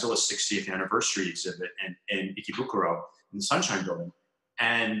Godzilla 60th anniversary exhibit in Ikebukuro in the Sunshine Building.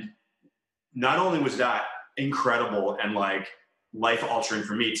 And not only was that incredible and like life altering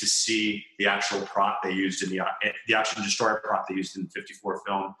for me to see the actual prop they used in the Action Destroyer prop they used in the 54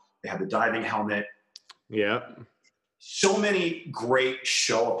 film. They had the diving helmet. Yeah. So many great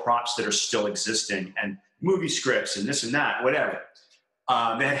Showa props that are still existing, and movie scripts and this and that, whatever.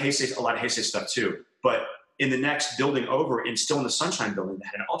 They had a lot of Heisei stuff too. But in the next building over, and still in the Sunshine Building, they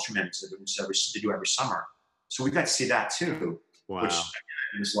had an Ultraman exhibit, which they do every summer. So we got to see that too, Wow. which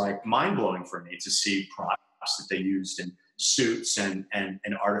was like mind blowing for me to see props that they used in suits and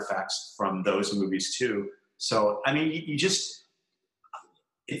artifacts from those movies too. So I mean, you just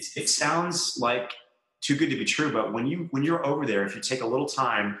it sounds like too good to be true, but when you're over there, if you take a little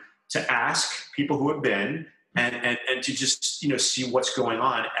time to ask people who have been and to just, you know, see what's going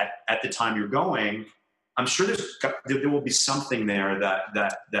on at the time you're going, I'm sure there will be something there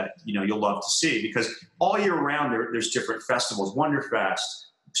that you know you'll love to see, because all year round there's different festivals: Wonderfest,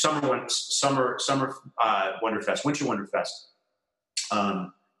 summer Wonderfest, winter Wonderfest,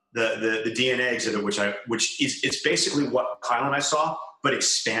 the DNA exhibit, which is it's basically what Kyle and I saw, but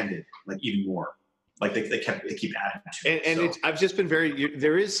expanded like even more. Like they keep adding to it. And so. I've just been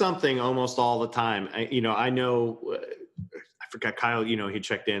there is something almost all the time. I know, I forgot Kyle, you know, he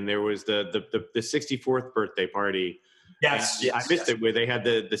checked in. There was the 64th birthday party. Yes. I missed it, where they had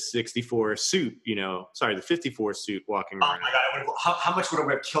the 64 suit, the 54 suit walking around. Oh my God. How much would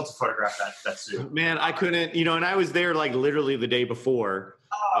I have killed to photograph that suit? Man, I couldn't, and I was there like literally the day before.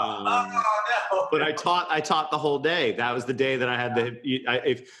 No. But I taught the whole day. That was the day that I had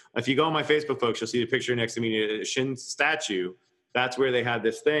if you go on my Facebook, folks, you'll see the picture next to me, a Shin statue. That's where they had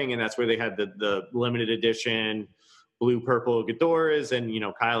this thing, and that's where they had the limited edition blue purple Ghidorahs. And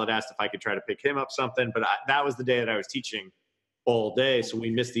Kyle had asked if I could try to pick him up something, but that was the day that I was teaching all day, so we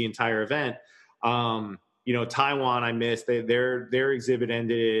missed the entire event. Taiwan I missed. Their exhibit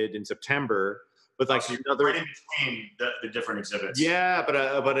ended in September. But like another right in between the different exhibits. Yeah,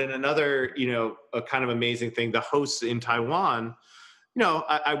 but in another, a kind of amazing thing, the hosts in Taiwan,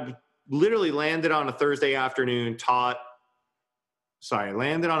 I literally landed on a Thursday afternoon,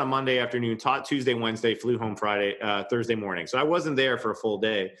 landed on a Monday afternoon, taught Tuesday, Wednesday, flew home Friday, Thursday morning. So I wasn't there for a full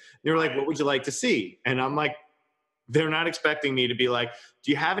day. They were like, "What would you like to see?" And I'm like, they're not expecting me to be like, "Do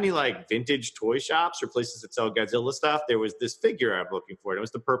you have any like vintage toy shops or places that sell Godzilla stuff?" There was this figure I'm looking for. And it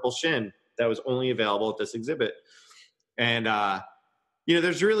was the purple Shin that was only available at this exhibit. And,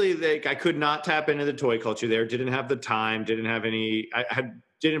 there's really I could not tap into the toy culture there. Didn't have the time,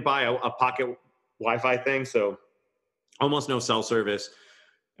 didn't buy a pocket Wi-Fi thing. So almost no cell service.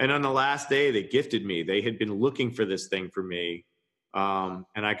 And on the last day they gifted me, they had been looking for this thing for me. And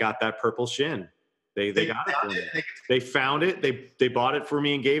I got that purple Shin. They got it for me. They found it. They bought it for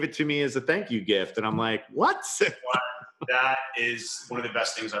me and gave it to me as a thank you gift. And I'm like, what? That is one of the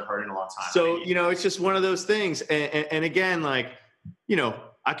best things I've heard in a long time. So, it's just one of those things. And again, like,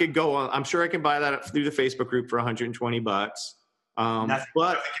 I could go on, I'm sure I can buy that through the Facebook group for $120. Nothing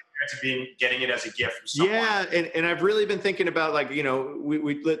but compared to getting it as a gift from someone. Yeah. And I've really been thinking about like,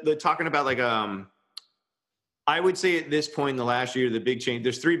 we're talking about like, I would say at this point in the last year, the big change,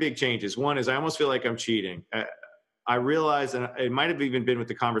 there's 3 big changes. One is I almost feel like I'm cheating. I realized, and it might have even been with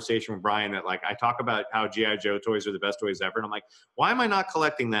the conversation with Brian, that like I talk about how G.I. Joe toys are the best toys ever. And I'm like, why am I not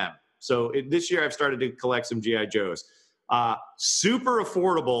collecting them? So this year I've started to collect some G.I. Joes. Super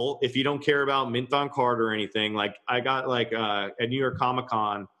affordable if you don't care about mint on card or anything. Like I got like at New York Comic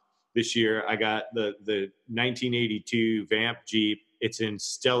Con this year, I got the 1982 Vamp Jeep. It's in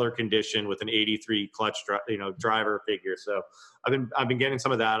stellar condition with an 83 clutch driver figure. So I've been getting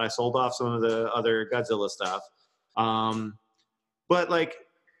some of that. I sold off some of the other Godzilla stuff. But like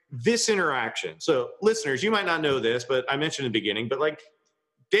this interaction, so listeners, you might not know this, but I mentioned in the beginning, but like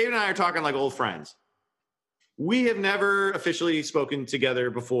Dave and I are talking like old friends. We have never officially spoken together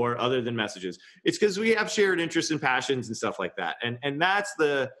before other than messages. It's because we have shared interests and passions and stuff like that. And that's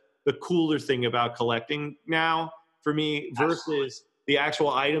the cooler thing about collecting now for me versus the actual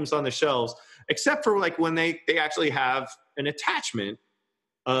items on the shelves, except for like when they actually have an attachment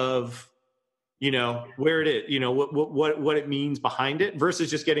of, where it is, what it means behind it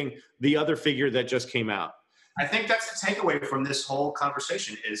versus just getting the other figure that just came out. I think that's the takeaway from this whole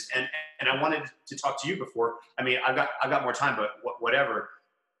conversation is, and I wanted to talk to you before. I mean, I've got more time, but whatever.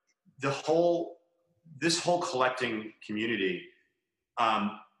 This whole collecting community,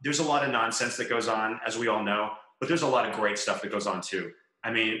 there's a lot of nonsense that goes on, as we all know, but there's a lot of great stuff that goes on too.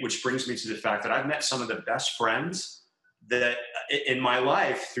 I mean, which brings me to the fact that I've met some of the best friends that in my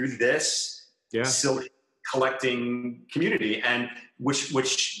life through this silly collecting community, and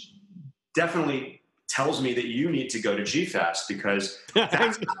which definitely tells me that you need to go to G-Fest, because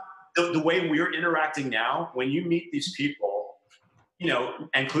that's the way we're interacting now. When you meet these people,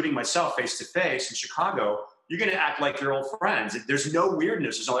 including myself face to face in Chicago, you're going to act like you're old friends. There's no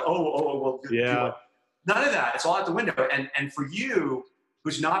weirdness. It's not like, well, yeah. None of that. It's all out the window. And for you,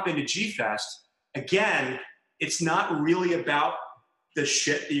 who's not been to G-Fest, again, it's not really about the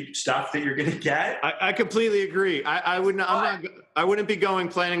stuff that you're going to get. I completely agree. I wouldn't. I wouldn't be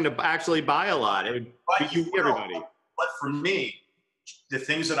planning to actually buy a lot. It would be everybody. But for me, the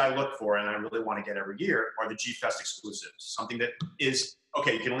things that I look for and I really want to get every year are the G-Fest exclusives. Something that is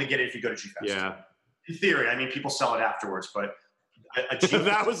okay. You can only get it if you go to G-Fest. Yeah. In theory, I mean, people sell it afterwards, but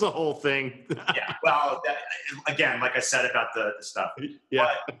that was the whole thing. Yeah. Well, again, like I said about the stuff. Yeah.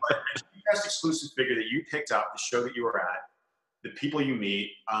 But a G-Fest exclusive figure that you picked up, the show that you were at, the people you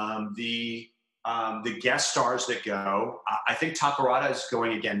meet, the guest stars that go. I think Takarada is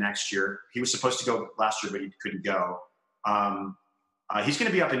going again next year. He was supposed to go last year, but he couldn't go. He's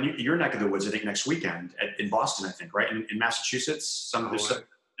going to be up in your neck of the woods, I think, next weekend in Boston, I think, right? In Massachusetts.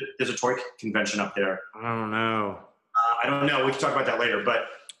 There's a toy convention up there. I don't know. I don't know. We can talk about that later. But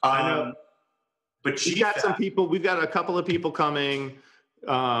we've got some people. We've got a couple of people coming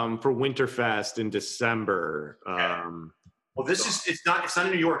for Winterfest in December. Okay. Well, it's not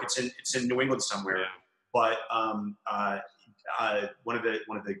in New York. It's in New England somewhere. Yeah. But one of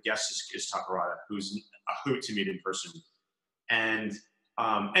the guests is Takarada, who's a hoot to meet in person. And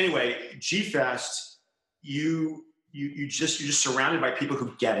anyway, G-Fest, you're just surrounded by people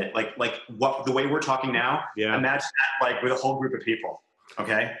who get it. Like what the way we're talking now. Yeah. Imagine that like with a whole group of people.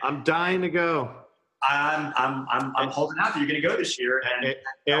 Okay. I'm dying to go. I'm holding out that you're going to go this year. And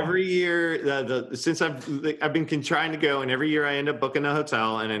every year, since I've been trying to go, and every year I end up booking a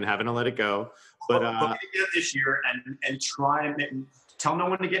hotel and then having to let it go. But book it this year and try and tell no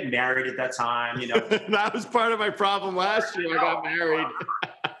one to get married at that time. You know, that was part of my problem last year. I got married.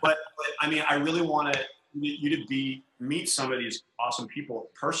 but I mean, I really want you to meet some of these awesome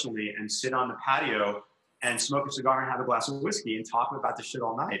people personally and sit on the patio and smoke a cigar and have a glass of whiskey and talk about the shit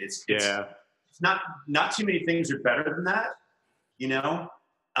all night. It's not too many things are better than that, you know?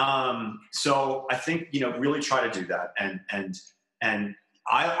 So I think, really try to do that. And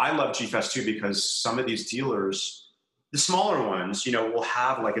I love G-Fest too, because some of these dealers, the smaller ones, will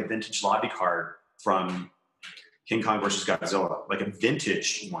have like a vintage lobby card from King Kong versus Godzilla, like a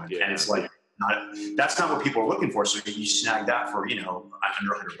vintage one. Yeah. And it's like, that's not what people are looking for. So you snag that for, under $100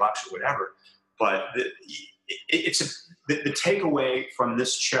 or whatever. But the takeaway from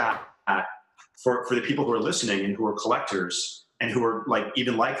this chat for the people who are listening and who are collectors and who are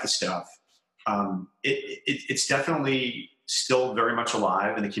even like the stuff, it's definitely still very much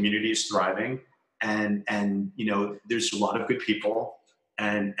alive and the community is thriving. And there's a lot of good people.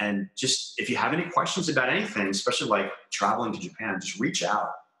 And just, if you have any questions about anything, especially like traveling to Japan, just reach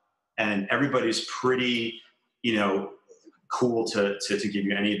out. And everybody's pretty, cool to give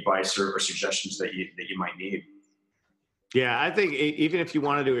you any advice or suggestions that you might need. Yeah, I think even if you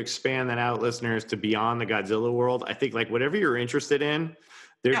wanted to expand that out, listeners, to beyond the Godzilla world, I think whatever you're interested in,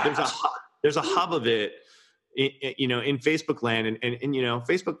 there's a hub of it, in Facebook land, and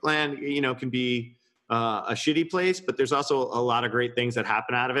Facebook land, can be a shitty place, but there's also a lot of great things that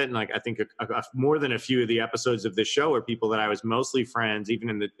happen out of it. And I think more than a few of the episodes of this show are people that I was mostly friends, even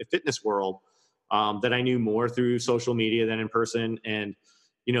in the fitness world, that I knew more through social media than in person. And,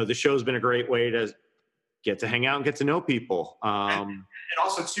 the show's been a great way to get to hang out and get to know people. And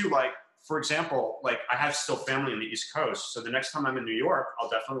also too, for example, I have still family in the East Coast. So the next time I'm in New York, I'll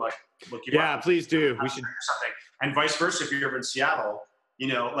definitely look you up. Yeah, please do. We should. Something. And vice versa. If you're ever in Seattle,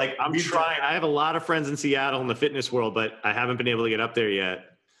 I'm trying. I have a lot of friends in Seattle in the fitness world, but I haven't been able to get up there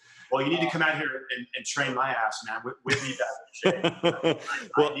yet. Well, you need to come out here and train my ass, man. We need that.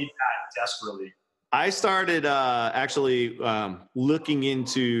 I need that desperately. I started actually looking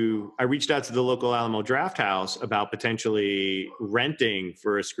into. I reached out to the local Alamo Draft House about potentially renting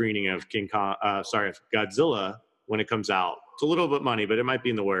for a screening of Godzilla when it comes out. It's a little bit money, but it might be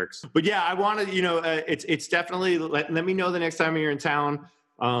in the works. But yeah, I want to. It's definitely. Let me know the next time you're in town.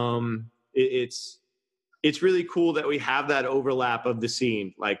 It's really cool that we have that overlap of the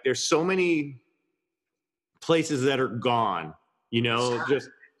scene. There's so many places that are gone. Just.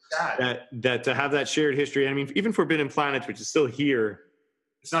 That to have that shared history. I mean, even Forbidden Planet, which is still here,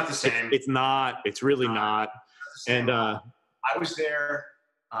 it's not the same. It's not. It's really not. And I was there.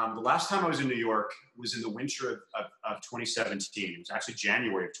 The last time I was in New York was in the winter of 2017. It was actually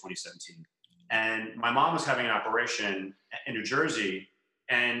January of 2017. And my mom was having an operation in New Jersey,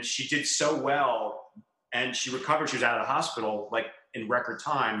 and she did so well, and she recovered. She was out of the hospital in record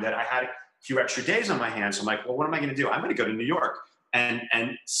time that I had a few extra days on my hands. So I'm like, well, what am I going to do? I'm going to go to New York and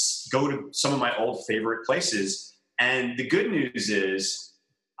go to some of my old favorite places. And the good news is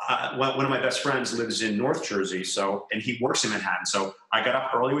one of my best friends lives in North Jersey, and he works in Manhattan. So I got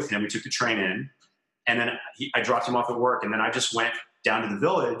up early with him. We took the train in, and then I dropped him off at work. And then I just went down to the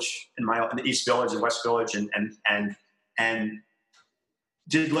village in the East Village and West Village and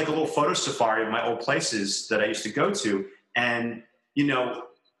did like a little photo safari of my old places that I used to go to. And, you know,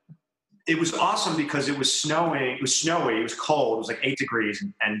 it was awesome because it was snowing. It was snowy. It was cold. It was like 8 degrees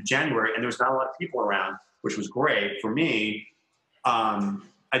and January, and there was not a lot of people around, which was great for me.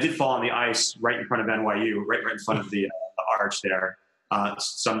 I did fall on the ice right in front of NYU, right in front of the arch there.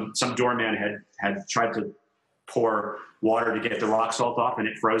 Some doorman had tried to pour water to get the rock salt off, and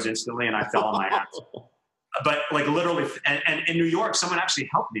it froze instantly, and I fell on my ass. But like literally, and in New York, someone actually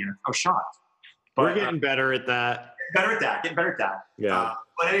helped me. I was shocked. But, we're getting better at that. Getting better at that. Yeah.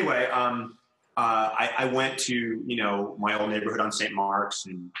 But anyway, I went to, you know, my old neighborhood on St. Mark's,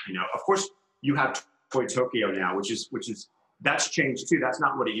 and, you know, of course you have Toy Tokyo now, which is that's changed too. That's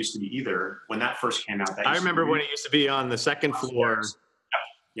not what it used to be either. When that first came out, I remember when it used to be on the second floor.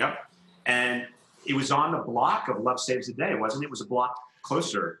 Yep. And it was on the block of Love Saves the Day, wasn't it? It was a block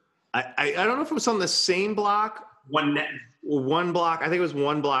closer. I don't know if it was on the same block. One block. I think it was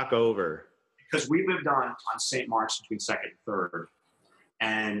one block over. Because we lived on St. Mark's between 2nd and 3rd.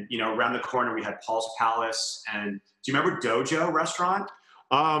 And, you know, around the corner we had Paul's Palace. And do you remember Dojo Restaurant?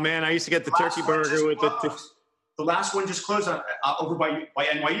 Oh, man, I used to get the turkey burger with the last one just closed over by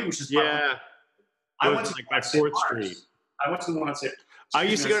NYU, which is I went to like by 4th Street. I went to the one on St. I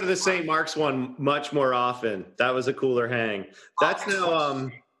used to go to the St. Mark's one much more often. That was a cooler hang. That's now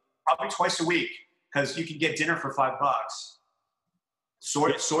probably twice a week because you can get dinner for $5.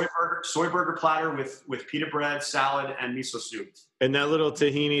 Soy burger platter with pita bread, salad, and miso soup. And that little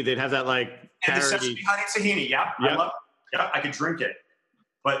tahini, they'd have that like and the sesame honey tahini. Yeah, I love it. Yeah, I could drink it.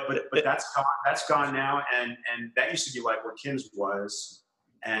 But that's gone. That's gone now, and that used to be like where Kim's was.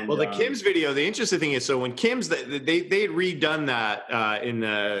 And well, the Kim's video. The interesting thing is, so when Kim's, they had redone that in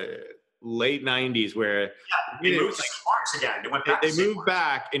the late '90s, where they moved to St. Mark's again. They went back. They moved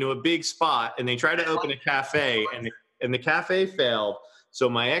back into a big spot, and they tried to open a cafe, and the cafe failed. So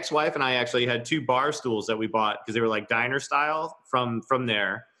my ex-wife and I actually had 2 bar stools that we bought because they were like diner style from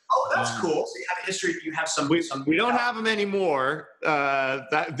there. Oh, that's cool. So you have a history. You have some. We don't have them anymore.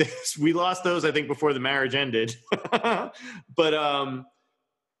 We lost those, I think, before the marriage ended. But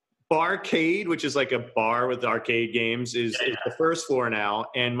Barcade, which is like a bar with arcade games, is the first floor now.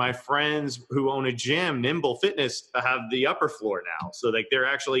 And my friends who own a gym, Nimble Fitness, have the upper floor now. So like they're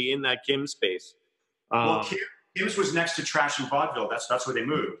actually in that Kim space. Well, Kim's was next to Trash and Vaudeville. That's where they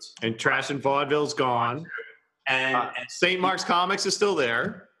moved. And Trash and Vaudeville's gone. And St. Mark's Comics is still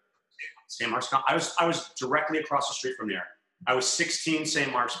there. St. Mark's Comics. I was directly across the street from there. I was 16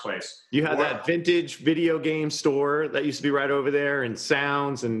 St. Mark's Place. You had that vintage video game store that used to be right over there, and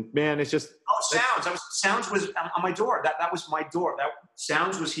Sounds, and man, it's just Sounds was on my door. That was my door. That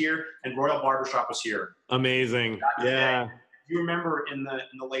Sounds was here, and Royal Barbershop was here. Amazing. Yeah. You remember in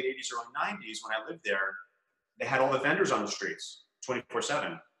the late 80s, early 90s when I lived there, they had all the vendors on the streets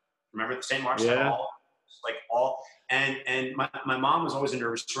 24/7. Remember the St. Mark's had all. And my mom was always a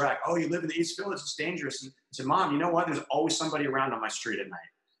nervous wreck. Oh, you live in the East Village, it's dangerous. And I said, Mom, you know what? There's always somebody around on my street at night.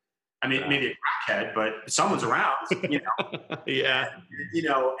 I mean, maybe a crackhead, but someone's around, you know? Yeah. And, you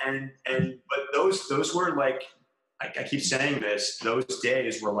know, but those were like, I keep saying this, those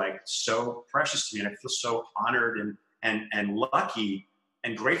days were like so precious to me. And I feel so honored and lucky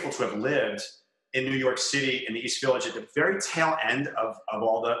and grateful to have lived in New York City in the East Village at the very tail end of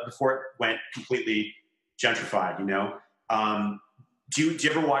all before it went completely gentrified, you know. Do you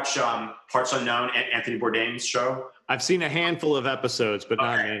ever watch Parts Unknown, Anthony Bourdain's show? I've seen a handful of episodes, but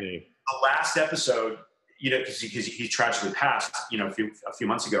not many. The last episode, you know, because he tragically passed, you know, a few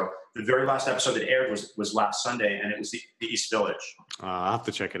months ago. The very last episode that aired was last Sunday, and it was the East Village. I'll have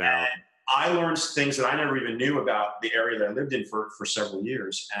to check it out. And I learned things that I never even knew about the area that I lived in for several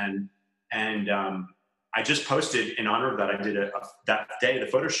years, and I just posted in honor of that. I did that day the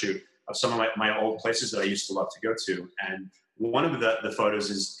photo shoot of some of my old places that I used to love to go to, and one of the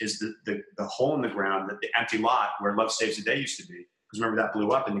photos is the hole in the ground, the empty lot where Love Saves the Day used to be. Because remember that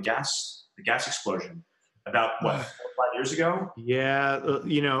blew up in the gas explosion about 4 or 5 years ago. Yeah,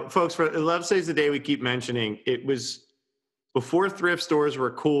 you know, folks, for Love Saves the Day, we keep mentioning it was before thrift stores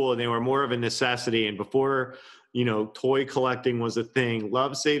were cool and they were more of a necessity, and before, you know, toy collecting was a thing.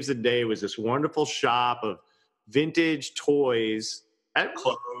 Love Saves the Day was this wonderful shop of vintage toys.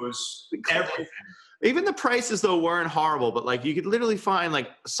 Clothes, everything. Even the prices though weren't horrible, but like you could literally find like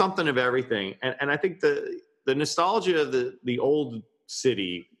something of everything. And I think the nostalgia of the old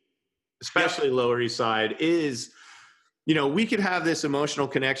city, especially Lower East Side, is, you know, we could have this emotional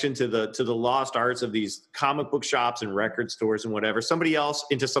connection to the lost arts of these comic book shops and record stores and whatever. Somebody else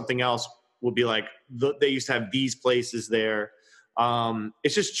into something else will be like, they used to have these places there.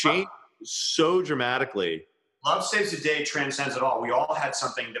 It's just changed so dramatically. Love Saves the Day transcends it all. We all had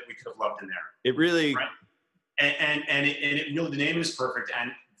something that we could have loved in there. It really, right? The name is perfect.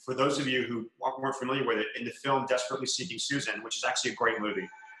 And for those of you who weren't familiar with it, in the film Desperately Seeking Susan, which is actually a great movie,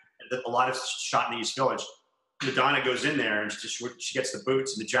 a lot of shot in the East Village, Madonna goes in there and she gets the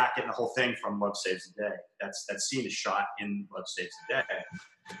boots and the jacket and the whole thing from Love Saves the Day. That scene is shot in Love Saves the Day.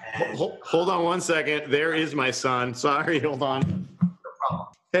 And, hold on one second. There is my son. Sorry, hold on. No problem.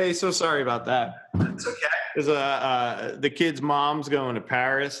 Hey, so sorry about that. It's okay. There's the kid's mom's going to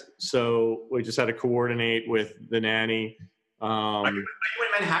Paris, so we just had to coordinate with the nanny. Are you in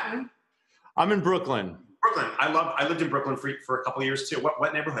Manhattan? I'm in Brooklyn. Brooklyn. I lived in Brooklyn for a couple of years too.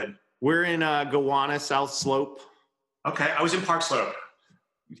 What neighborhood? We're in Gowanus, South Slope. Okay, I was in Park Slope.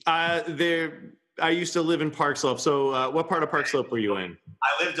 I used to live in Park Slope. So what part of Park Slope were you in?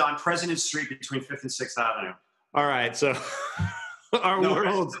 I lived on President Street between 5th and 6th Avenue. All right, so our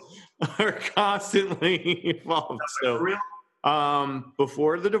worlds are constantly evolved. So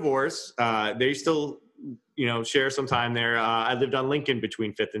before the divorce, they still share some time there. I lived on Lincoln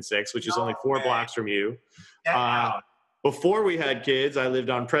between 5th and 6th, which is only 4 blocks from you. Before we had kids, I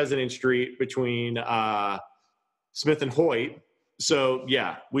lived on President Street between Smith and Hoyt. So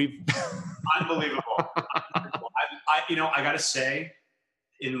yeah, we've unbelievable. I got to say,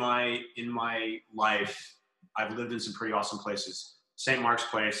 in my life, I've lived in some pretty awesome places. St. Mark's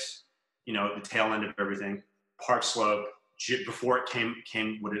Place, the tail end of everything. Park Slope, before it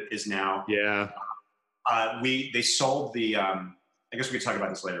came what it is now. Yeah. They sold the. I guess we can talk about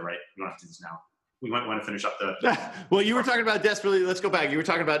this later, right? We don't have to do this now. We might want to finish up the. Well, you were talking about Desperately. Let's go back. You were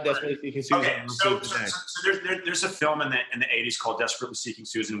talking about Desperately Seeking Susan. Okay, so there's a film in the 80s called Desperately Seeking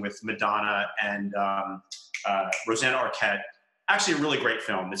Susan with Madonna and Rosanna Arquette. Actually, a really great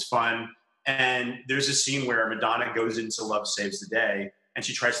film. It's fun. And there's a scene where Madonna goes into Love Saves the Day and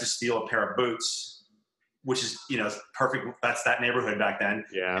she tries to steal a pair of boots, which is, perfect. That's that neighborhood back then.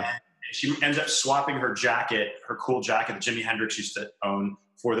 Yeah. And she ends up swapping her jacket, her cool jacket that Jimi Hendrix used to own,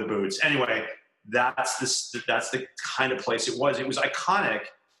 for the boots. Anyway, that's the kind of place it was. It was iconic.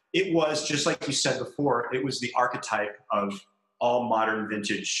 It was, just like you said before, it was the archetype of all modern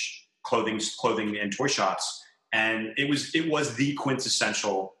vintage clothing and toy shops. And it was the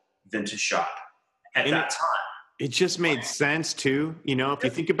quintessential vintage shop at that time. It just made sense too. If you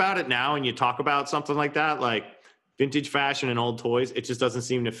think about it now and you talk about something like that, like vintage fashion and old toys, it just doesn't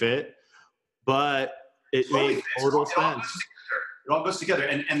seem to fit. But it made total sense. It all goes together.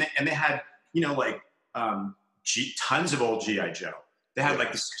 And they had, tons of old G.I. Joe. They had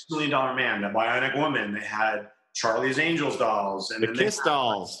like the $6 Million Man, the Bionic Woman. They had Charlie's Angels dolls. And the Kiss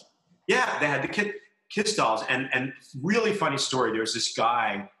dolls. Yeah, they had the Kiss dolls. And really funny story. There was this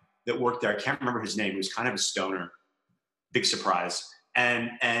guy that worked there. I can't remember his name. He was kind of a stoner. Big surprise. And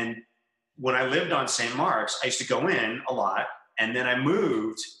when I lived on St. Mark's, I used to go in a lot. And then I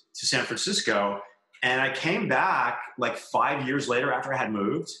moved to San Francisco. And I came back like 5 years later after I had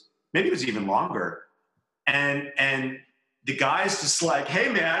moved. Maybe it was even longer. And the guy's just like,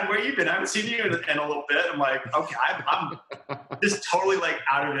 hey, man, where you been? I haven't seen you in a little bit. I'm like, okay, I'm just totally like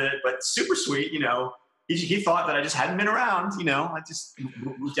out of it, but super sweet, He thought that I just hadn't been around, I just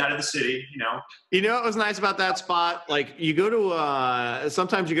moved out of the city, what was nice about that spot? Like you go to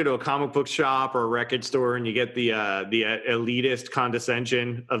sometimes you go to a comic book shop or a record store and you get the elitist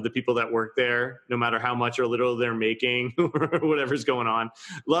condescension of the people that work there, no matter how much or little they're making or whatever's going on.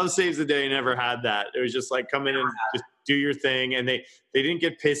 Love Saves the Day never had that. It was just like come in and just do your thing, and they didn't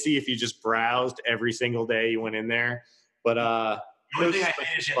get pissy if you just browsed every single day you went in there. But the only thing I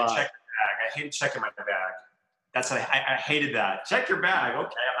hated is check your bag. I hated checking my bag. I hated that. Check your bag. Okay,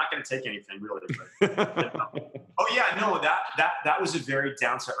 I'm not going to take anything really. Oh yeah, no, that was a very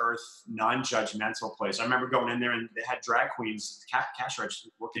down to earth, non-judgmental place. I remember going in there and they had drag queens, cash register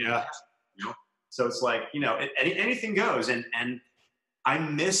working. Yeah. So it's like anything goes, and I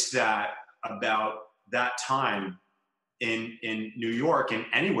miss that about that time in New York and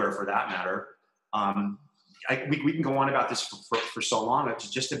anywhere for that matter. We can go on about this for so long. It's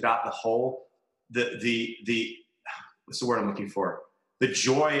just about the whole, the what's the word I'm looking for? The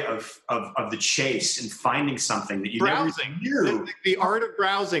joy of the chase and finding something that you browsing. Never knew. The art of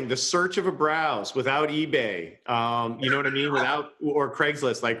browsing, the search of a browse without eBay. You know what I mean? Or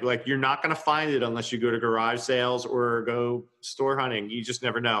Craigslist. Like you're not going to find it unless you go to garage sales or go store hunting. You just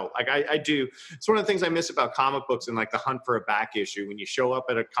never know. Like I do. It's one of the things I miss about comic books and like the hunt for a back issue. When you show up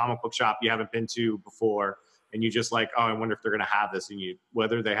at a comic book shop you haven't been to before, and you just like, oh, I wonder if they're going to have this, and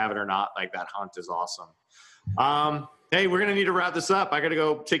whether they have it or not, like that hunt is awesome. Hey, we're going to need to wrap this up. I got to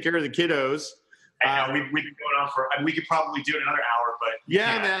go take care of the kiddos. We've been going on we could probably do it another hour, but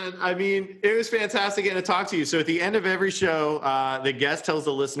Yeah, man. I mean, it was fantastic getting to talk to you. So at the end of every show, the guest tells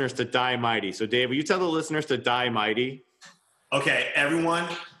the listeners to die mighty. So Dave, will you tell the listeners to die mighty? Okay, everyone,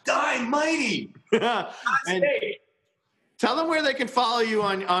 die mighty. And tell them where they can follow you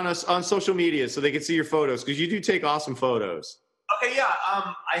on social media so they can see your photos, because you do take awesome photos. Okay, yeah.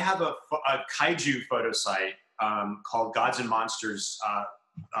 I have a kaiju photo site called Gods and Monsters.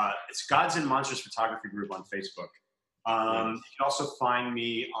 It's Gods and Monsters Photography Group on Facebook. You can also find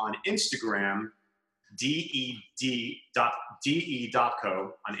me on Instagram, de.co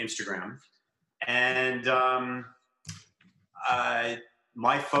on Instagram. And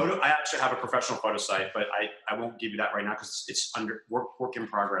my photo, I actually have a professional photo site, but I won't give you that right now because it's under work in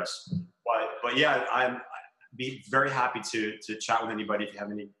progress. But yeah, I'd be very happy to chat with anybody if you have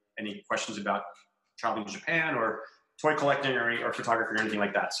any questions about traveling to Japan or toy collecting or photography or anything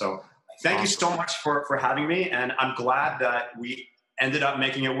like that. So thank you so much for having me, and I'm glad that we ended up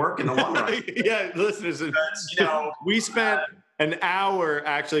making it work in the long run. Yeah, listeners, we spent an hour,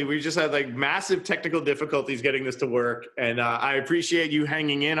 actually. We just had like massive technical difficulties getting this to work, and I appreciate you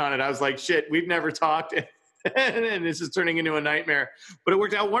hanging in on it. I was like, shit, we've never talked, and this is turning into a nightmare. But it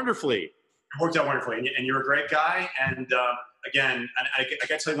worked out wonderfully. It worked out wonderfully, and you're a great guy. And again, I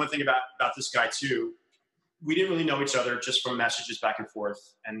got to tell you one thing about this guy too. We didn't really know each other just from messages back and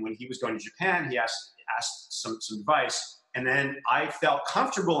forth. And when he was going to Japan, he asked some advice. And then I felt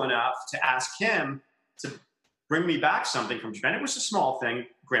comfortable enough to ask him to bring me back something from Japan. It was a small thing,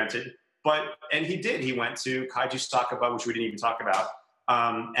 granted, and he did. He went to Kaiju Sakaba, which we didn't even talk about,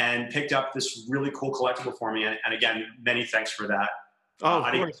 and picked up this really cool collectible for me. And again, many thanks for that. Oh,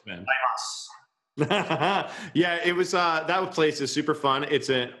 of course, man. Yeah, it was that place is super fun. It's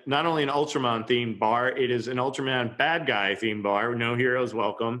not only an Ultraman themed bar, it is an Ultraman bad guy themed bar. No heroes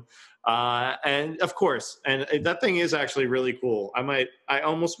welcome. And of course, and that thing is actually really cool. I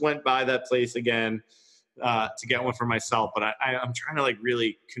almost went by that place again to get one for myself, but I'm trying to like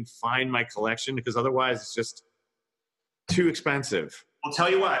really confine my collection because otherwise it's just too expensive. I'll tell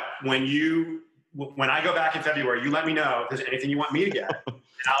you what, when I go back in February, you let me know if there's anything you want me to get.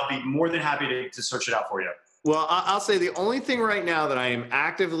 And I'll be more than happy to search it out for you. Well, I'll say the only thing right now that I am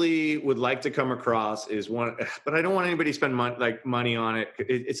actively would like to come across is one, but I don't want anybody to spend money on it.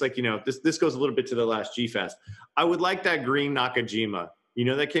 It's like, this goes a little bit to the last G-Fest. I would like that green Nakajima.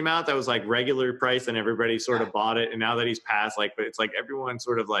 That came out, that was like regular price and everybody sort of bought it. And now that he's passed, but it's like everyone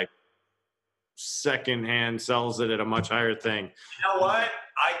sort of like secondhand sells it at a much higher thing. You know what?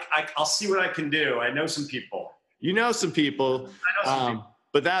 I'll see what I can do. I know some people. You know some people. I know some people.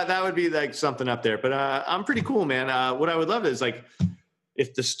 But that would be like something up there. But I'm pretty cool, man. What I would love is like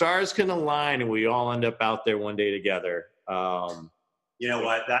if the stars can align and we all end up out there one day together. You know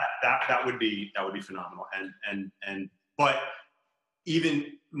what? That would be phenomenal. But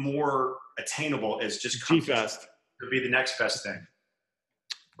even more attainable is just G-Fest to be the next best thing.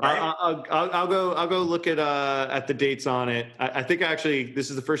 Right? I'll go look at the dates on it. I think actually this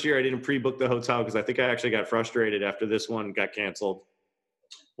is the first year I didn't pre-book the hotel because I think I actually got frustrated after this one got canceled.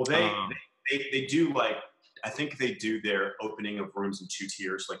 Well, they do I think they do their opening of rooms in two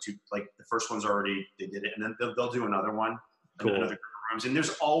tiers, the first one's already, they did it, and then they'll do another one, and then another group of rooms. And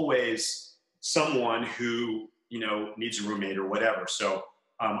there's always someone who, needs a roommate or whatever. So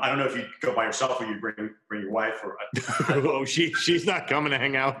I don't know if you go by yourself or you bring your wife or. Oh, she's not coming to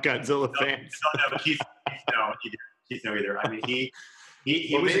hang out with Godzilla fans. No, Keith no either. I mean, he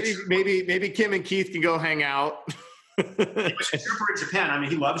well, was maybe Kim and Keith can go hang out. He was super in Japan. I mean,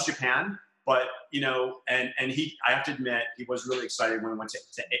 he loves Japan, but and he, I have to admit, he was really excited when we went to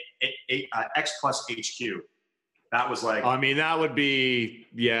X Plus HQ. That was like. I mean, that would be,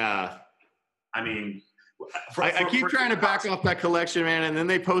 yeah. I mean, I keep trying to back off that collection, man, and then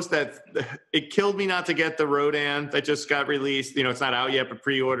they post that. It killed me not to get the Rodan that just got released. It's not out yet, but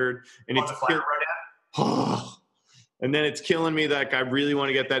pre-ordered, and it's the Fire Rodan. Oh, and then it's killing me that I really want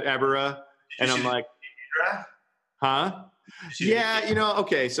to get that Ebera, and I'm like. Huh? Yeah,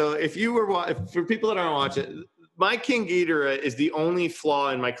 okay. So if you were, for people that aren't watching, my King Ghidorah is the only flaw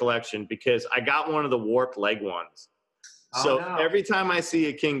in my collection because I got one of the warped leg ones. So every time I see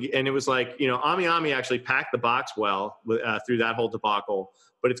a King, and it was like, Ami Ami actually packed the box well through that whole debacle,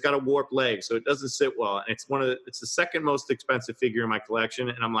 but it's got a warped leg, so it doesn't sit well. And it's the second most expensive figure in my collection.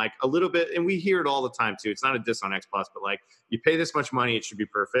 And I'm like a little bit, and we hear it all the time too. It's not a diss on X Plus, but like you pay this much money, it should be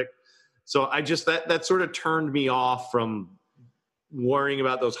perfect. So I just, that sort of turned me off from worrying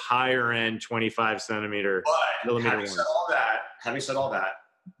about those higher end 25 millimeter ones. Having said all that,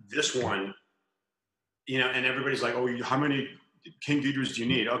 this one, and everybody's like, oh, how many King Ghidorahs do you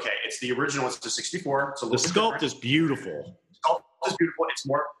need? Okay, it's the original. It's the 64. It's a little the sculpt is beautiful. The sculpt is beautiful. It's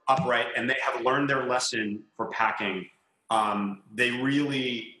more upright, and they have learned their lesson for packing. They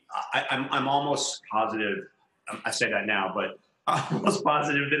really, I'm almost positive. I say that now, but I'm almost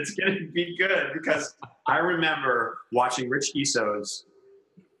positive that it's going to be good because I remember watching Rich Isso's.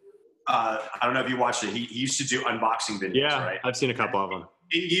 I don't know if you watched it. He used to do unboxing videos, right? I've seen a couple of them.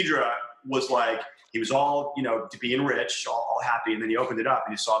 In Ghidra was like, he was all, being rich, all happy, and then he opened it up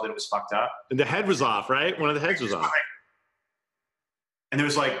and he saw that it was fucked up. And the head was off, right? One of the heads was off. And there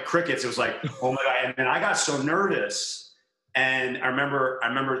was like crickets. It was like, oh my God. And then I got so nervous. And I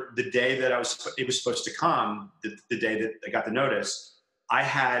remember the day that it was supposed to come, the day that I got the notice, I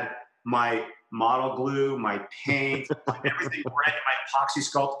had my model glue, my paint, everything ready, my epoxy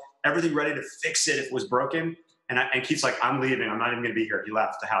sculpt, everything ready to fix it if it was broken. And Keith's like, I'm leaving. I'm not even going to be here. He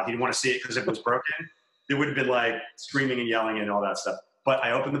left the house. He didn't want to see it because if it was broken, it would have been like screaming and yelling and all that stuff. But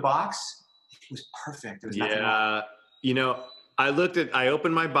I opened the box. It was perfect. There was nothing wrong. I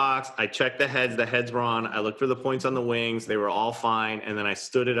opened my box. I checked the heads. The heads were on. I looked for the points on the wings. They were all fine. And then I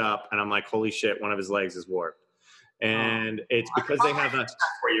stood it up and I'm like, holy shit, one of his legs is warped. And it's because they have that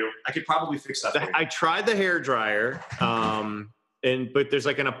for you. I could probably fix that for you. I tried the hair dryer. But there's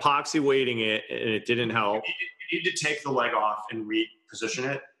like an epoxy weighting it and it didn't help. You need to take the leg off and reposition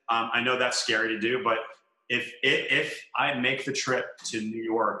it. I know that's scary to do, but if I make the trip to New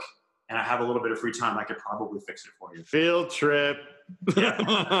York and I have a little bit of free time, I could probably fix it for you. Field trip.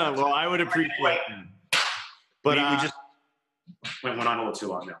 Yeah. Well, I would appreciate it. But we just went on a little too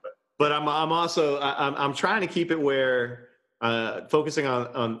long now. But I'm also I'm trying to keep it where focusing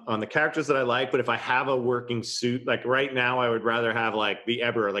on the characters that I like. But if I have a working suit, like right now, I would rather have like the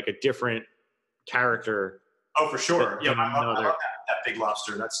Eber, like a different character. Oh, for sure. Yeah, I love that Big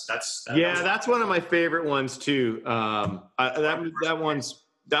Lobster. That's one of my favorite ones too. That one's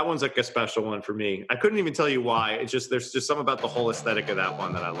like a special one for me. I couldn't even tell you why. It's just there's just something about the whole aesthetic of that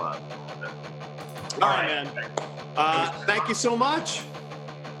one that I love. All right, man. Thank you so much.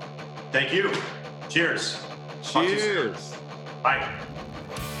 Thank you. Cheers. Cheers. Bye.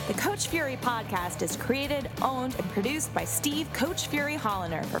 The Coach Fury podcast is created, owned, and produced by Steve Coach Fury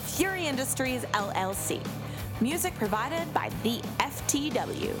Holliner for Fury Industries, LLC. Music provided by the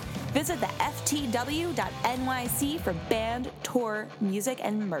FTW. Visit the FTW.NYC for band, tour, music,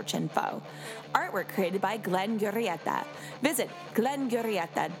 and merch info. Artwork created by Glenn Gurrieta. Visit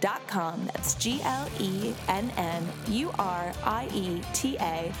glenngurrieta.com. That's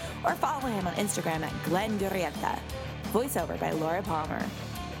GLENNURIETA. Or follow him on Instagram at Glenn Gurrieta. Voiceover by Laura Palmer.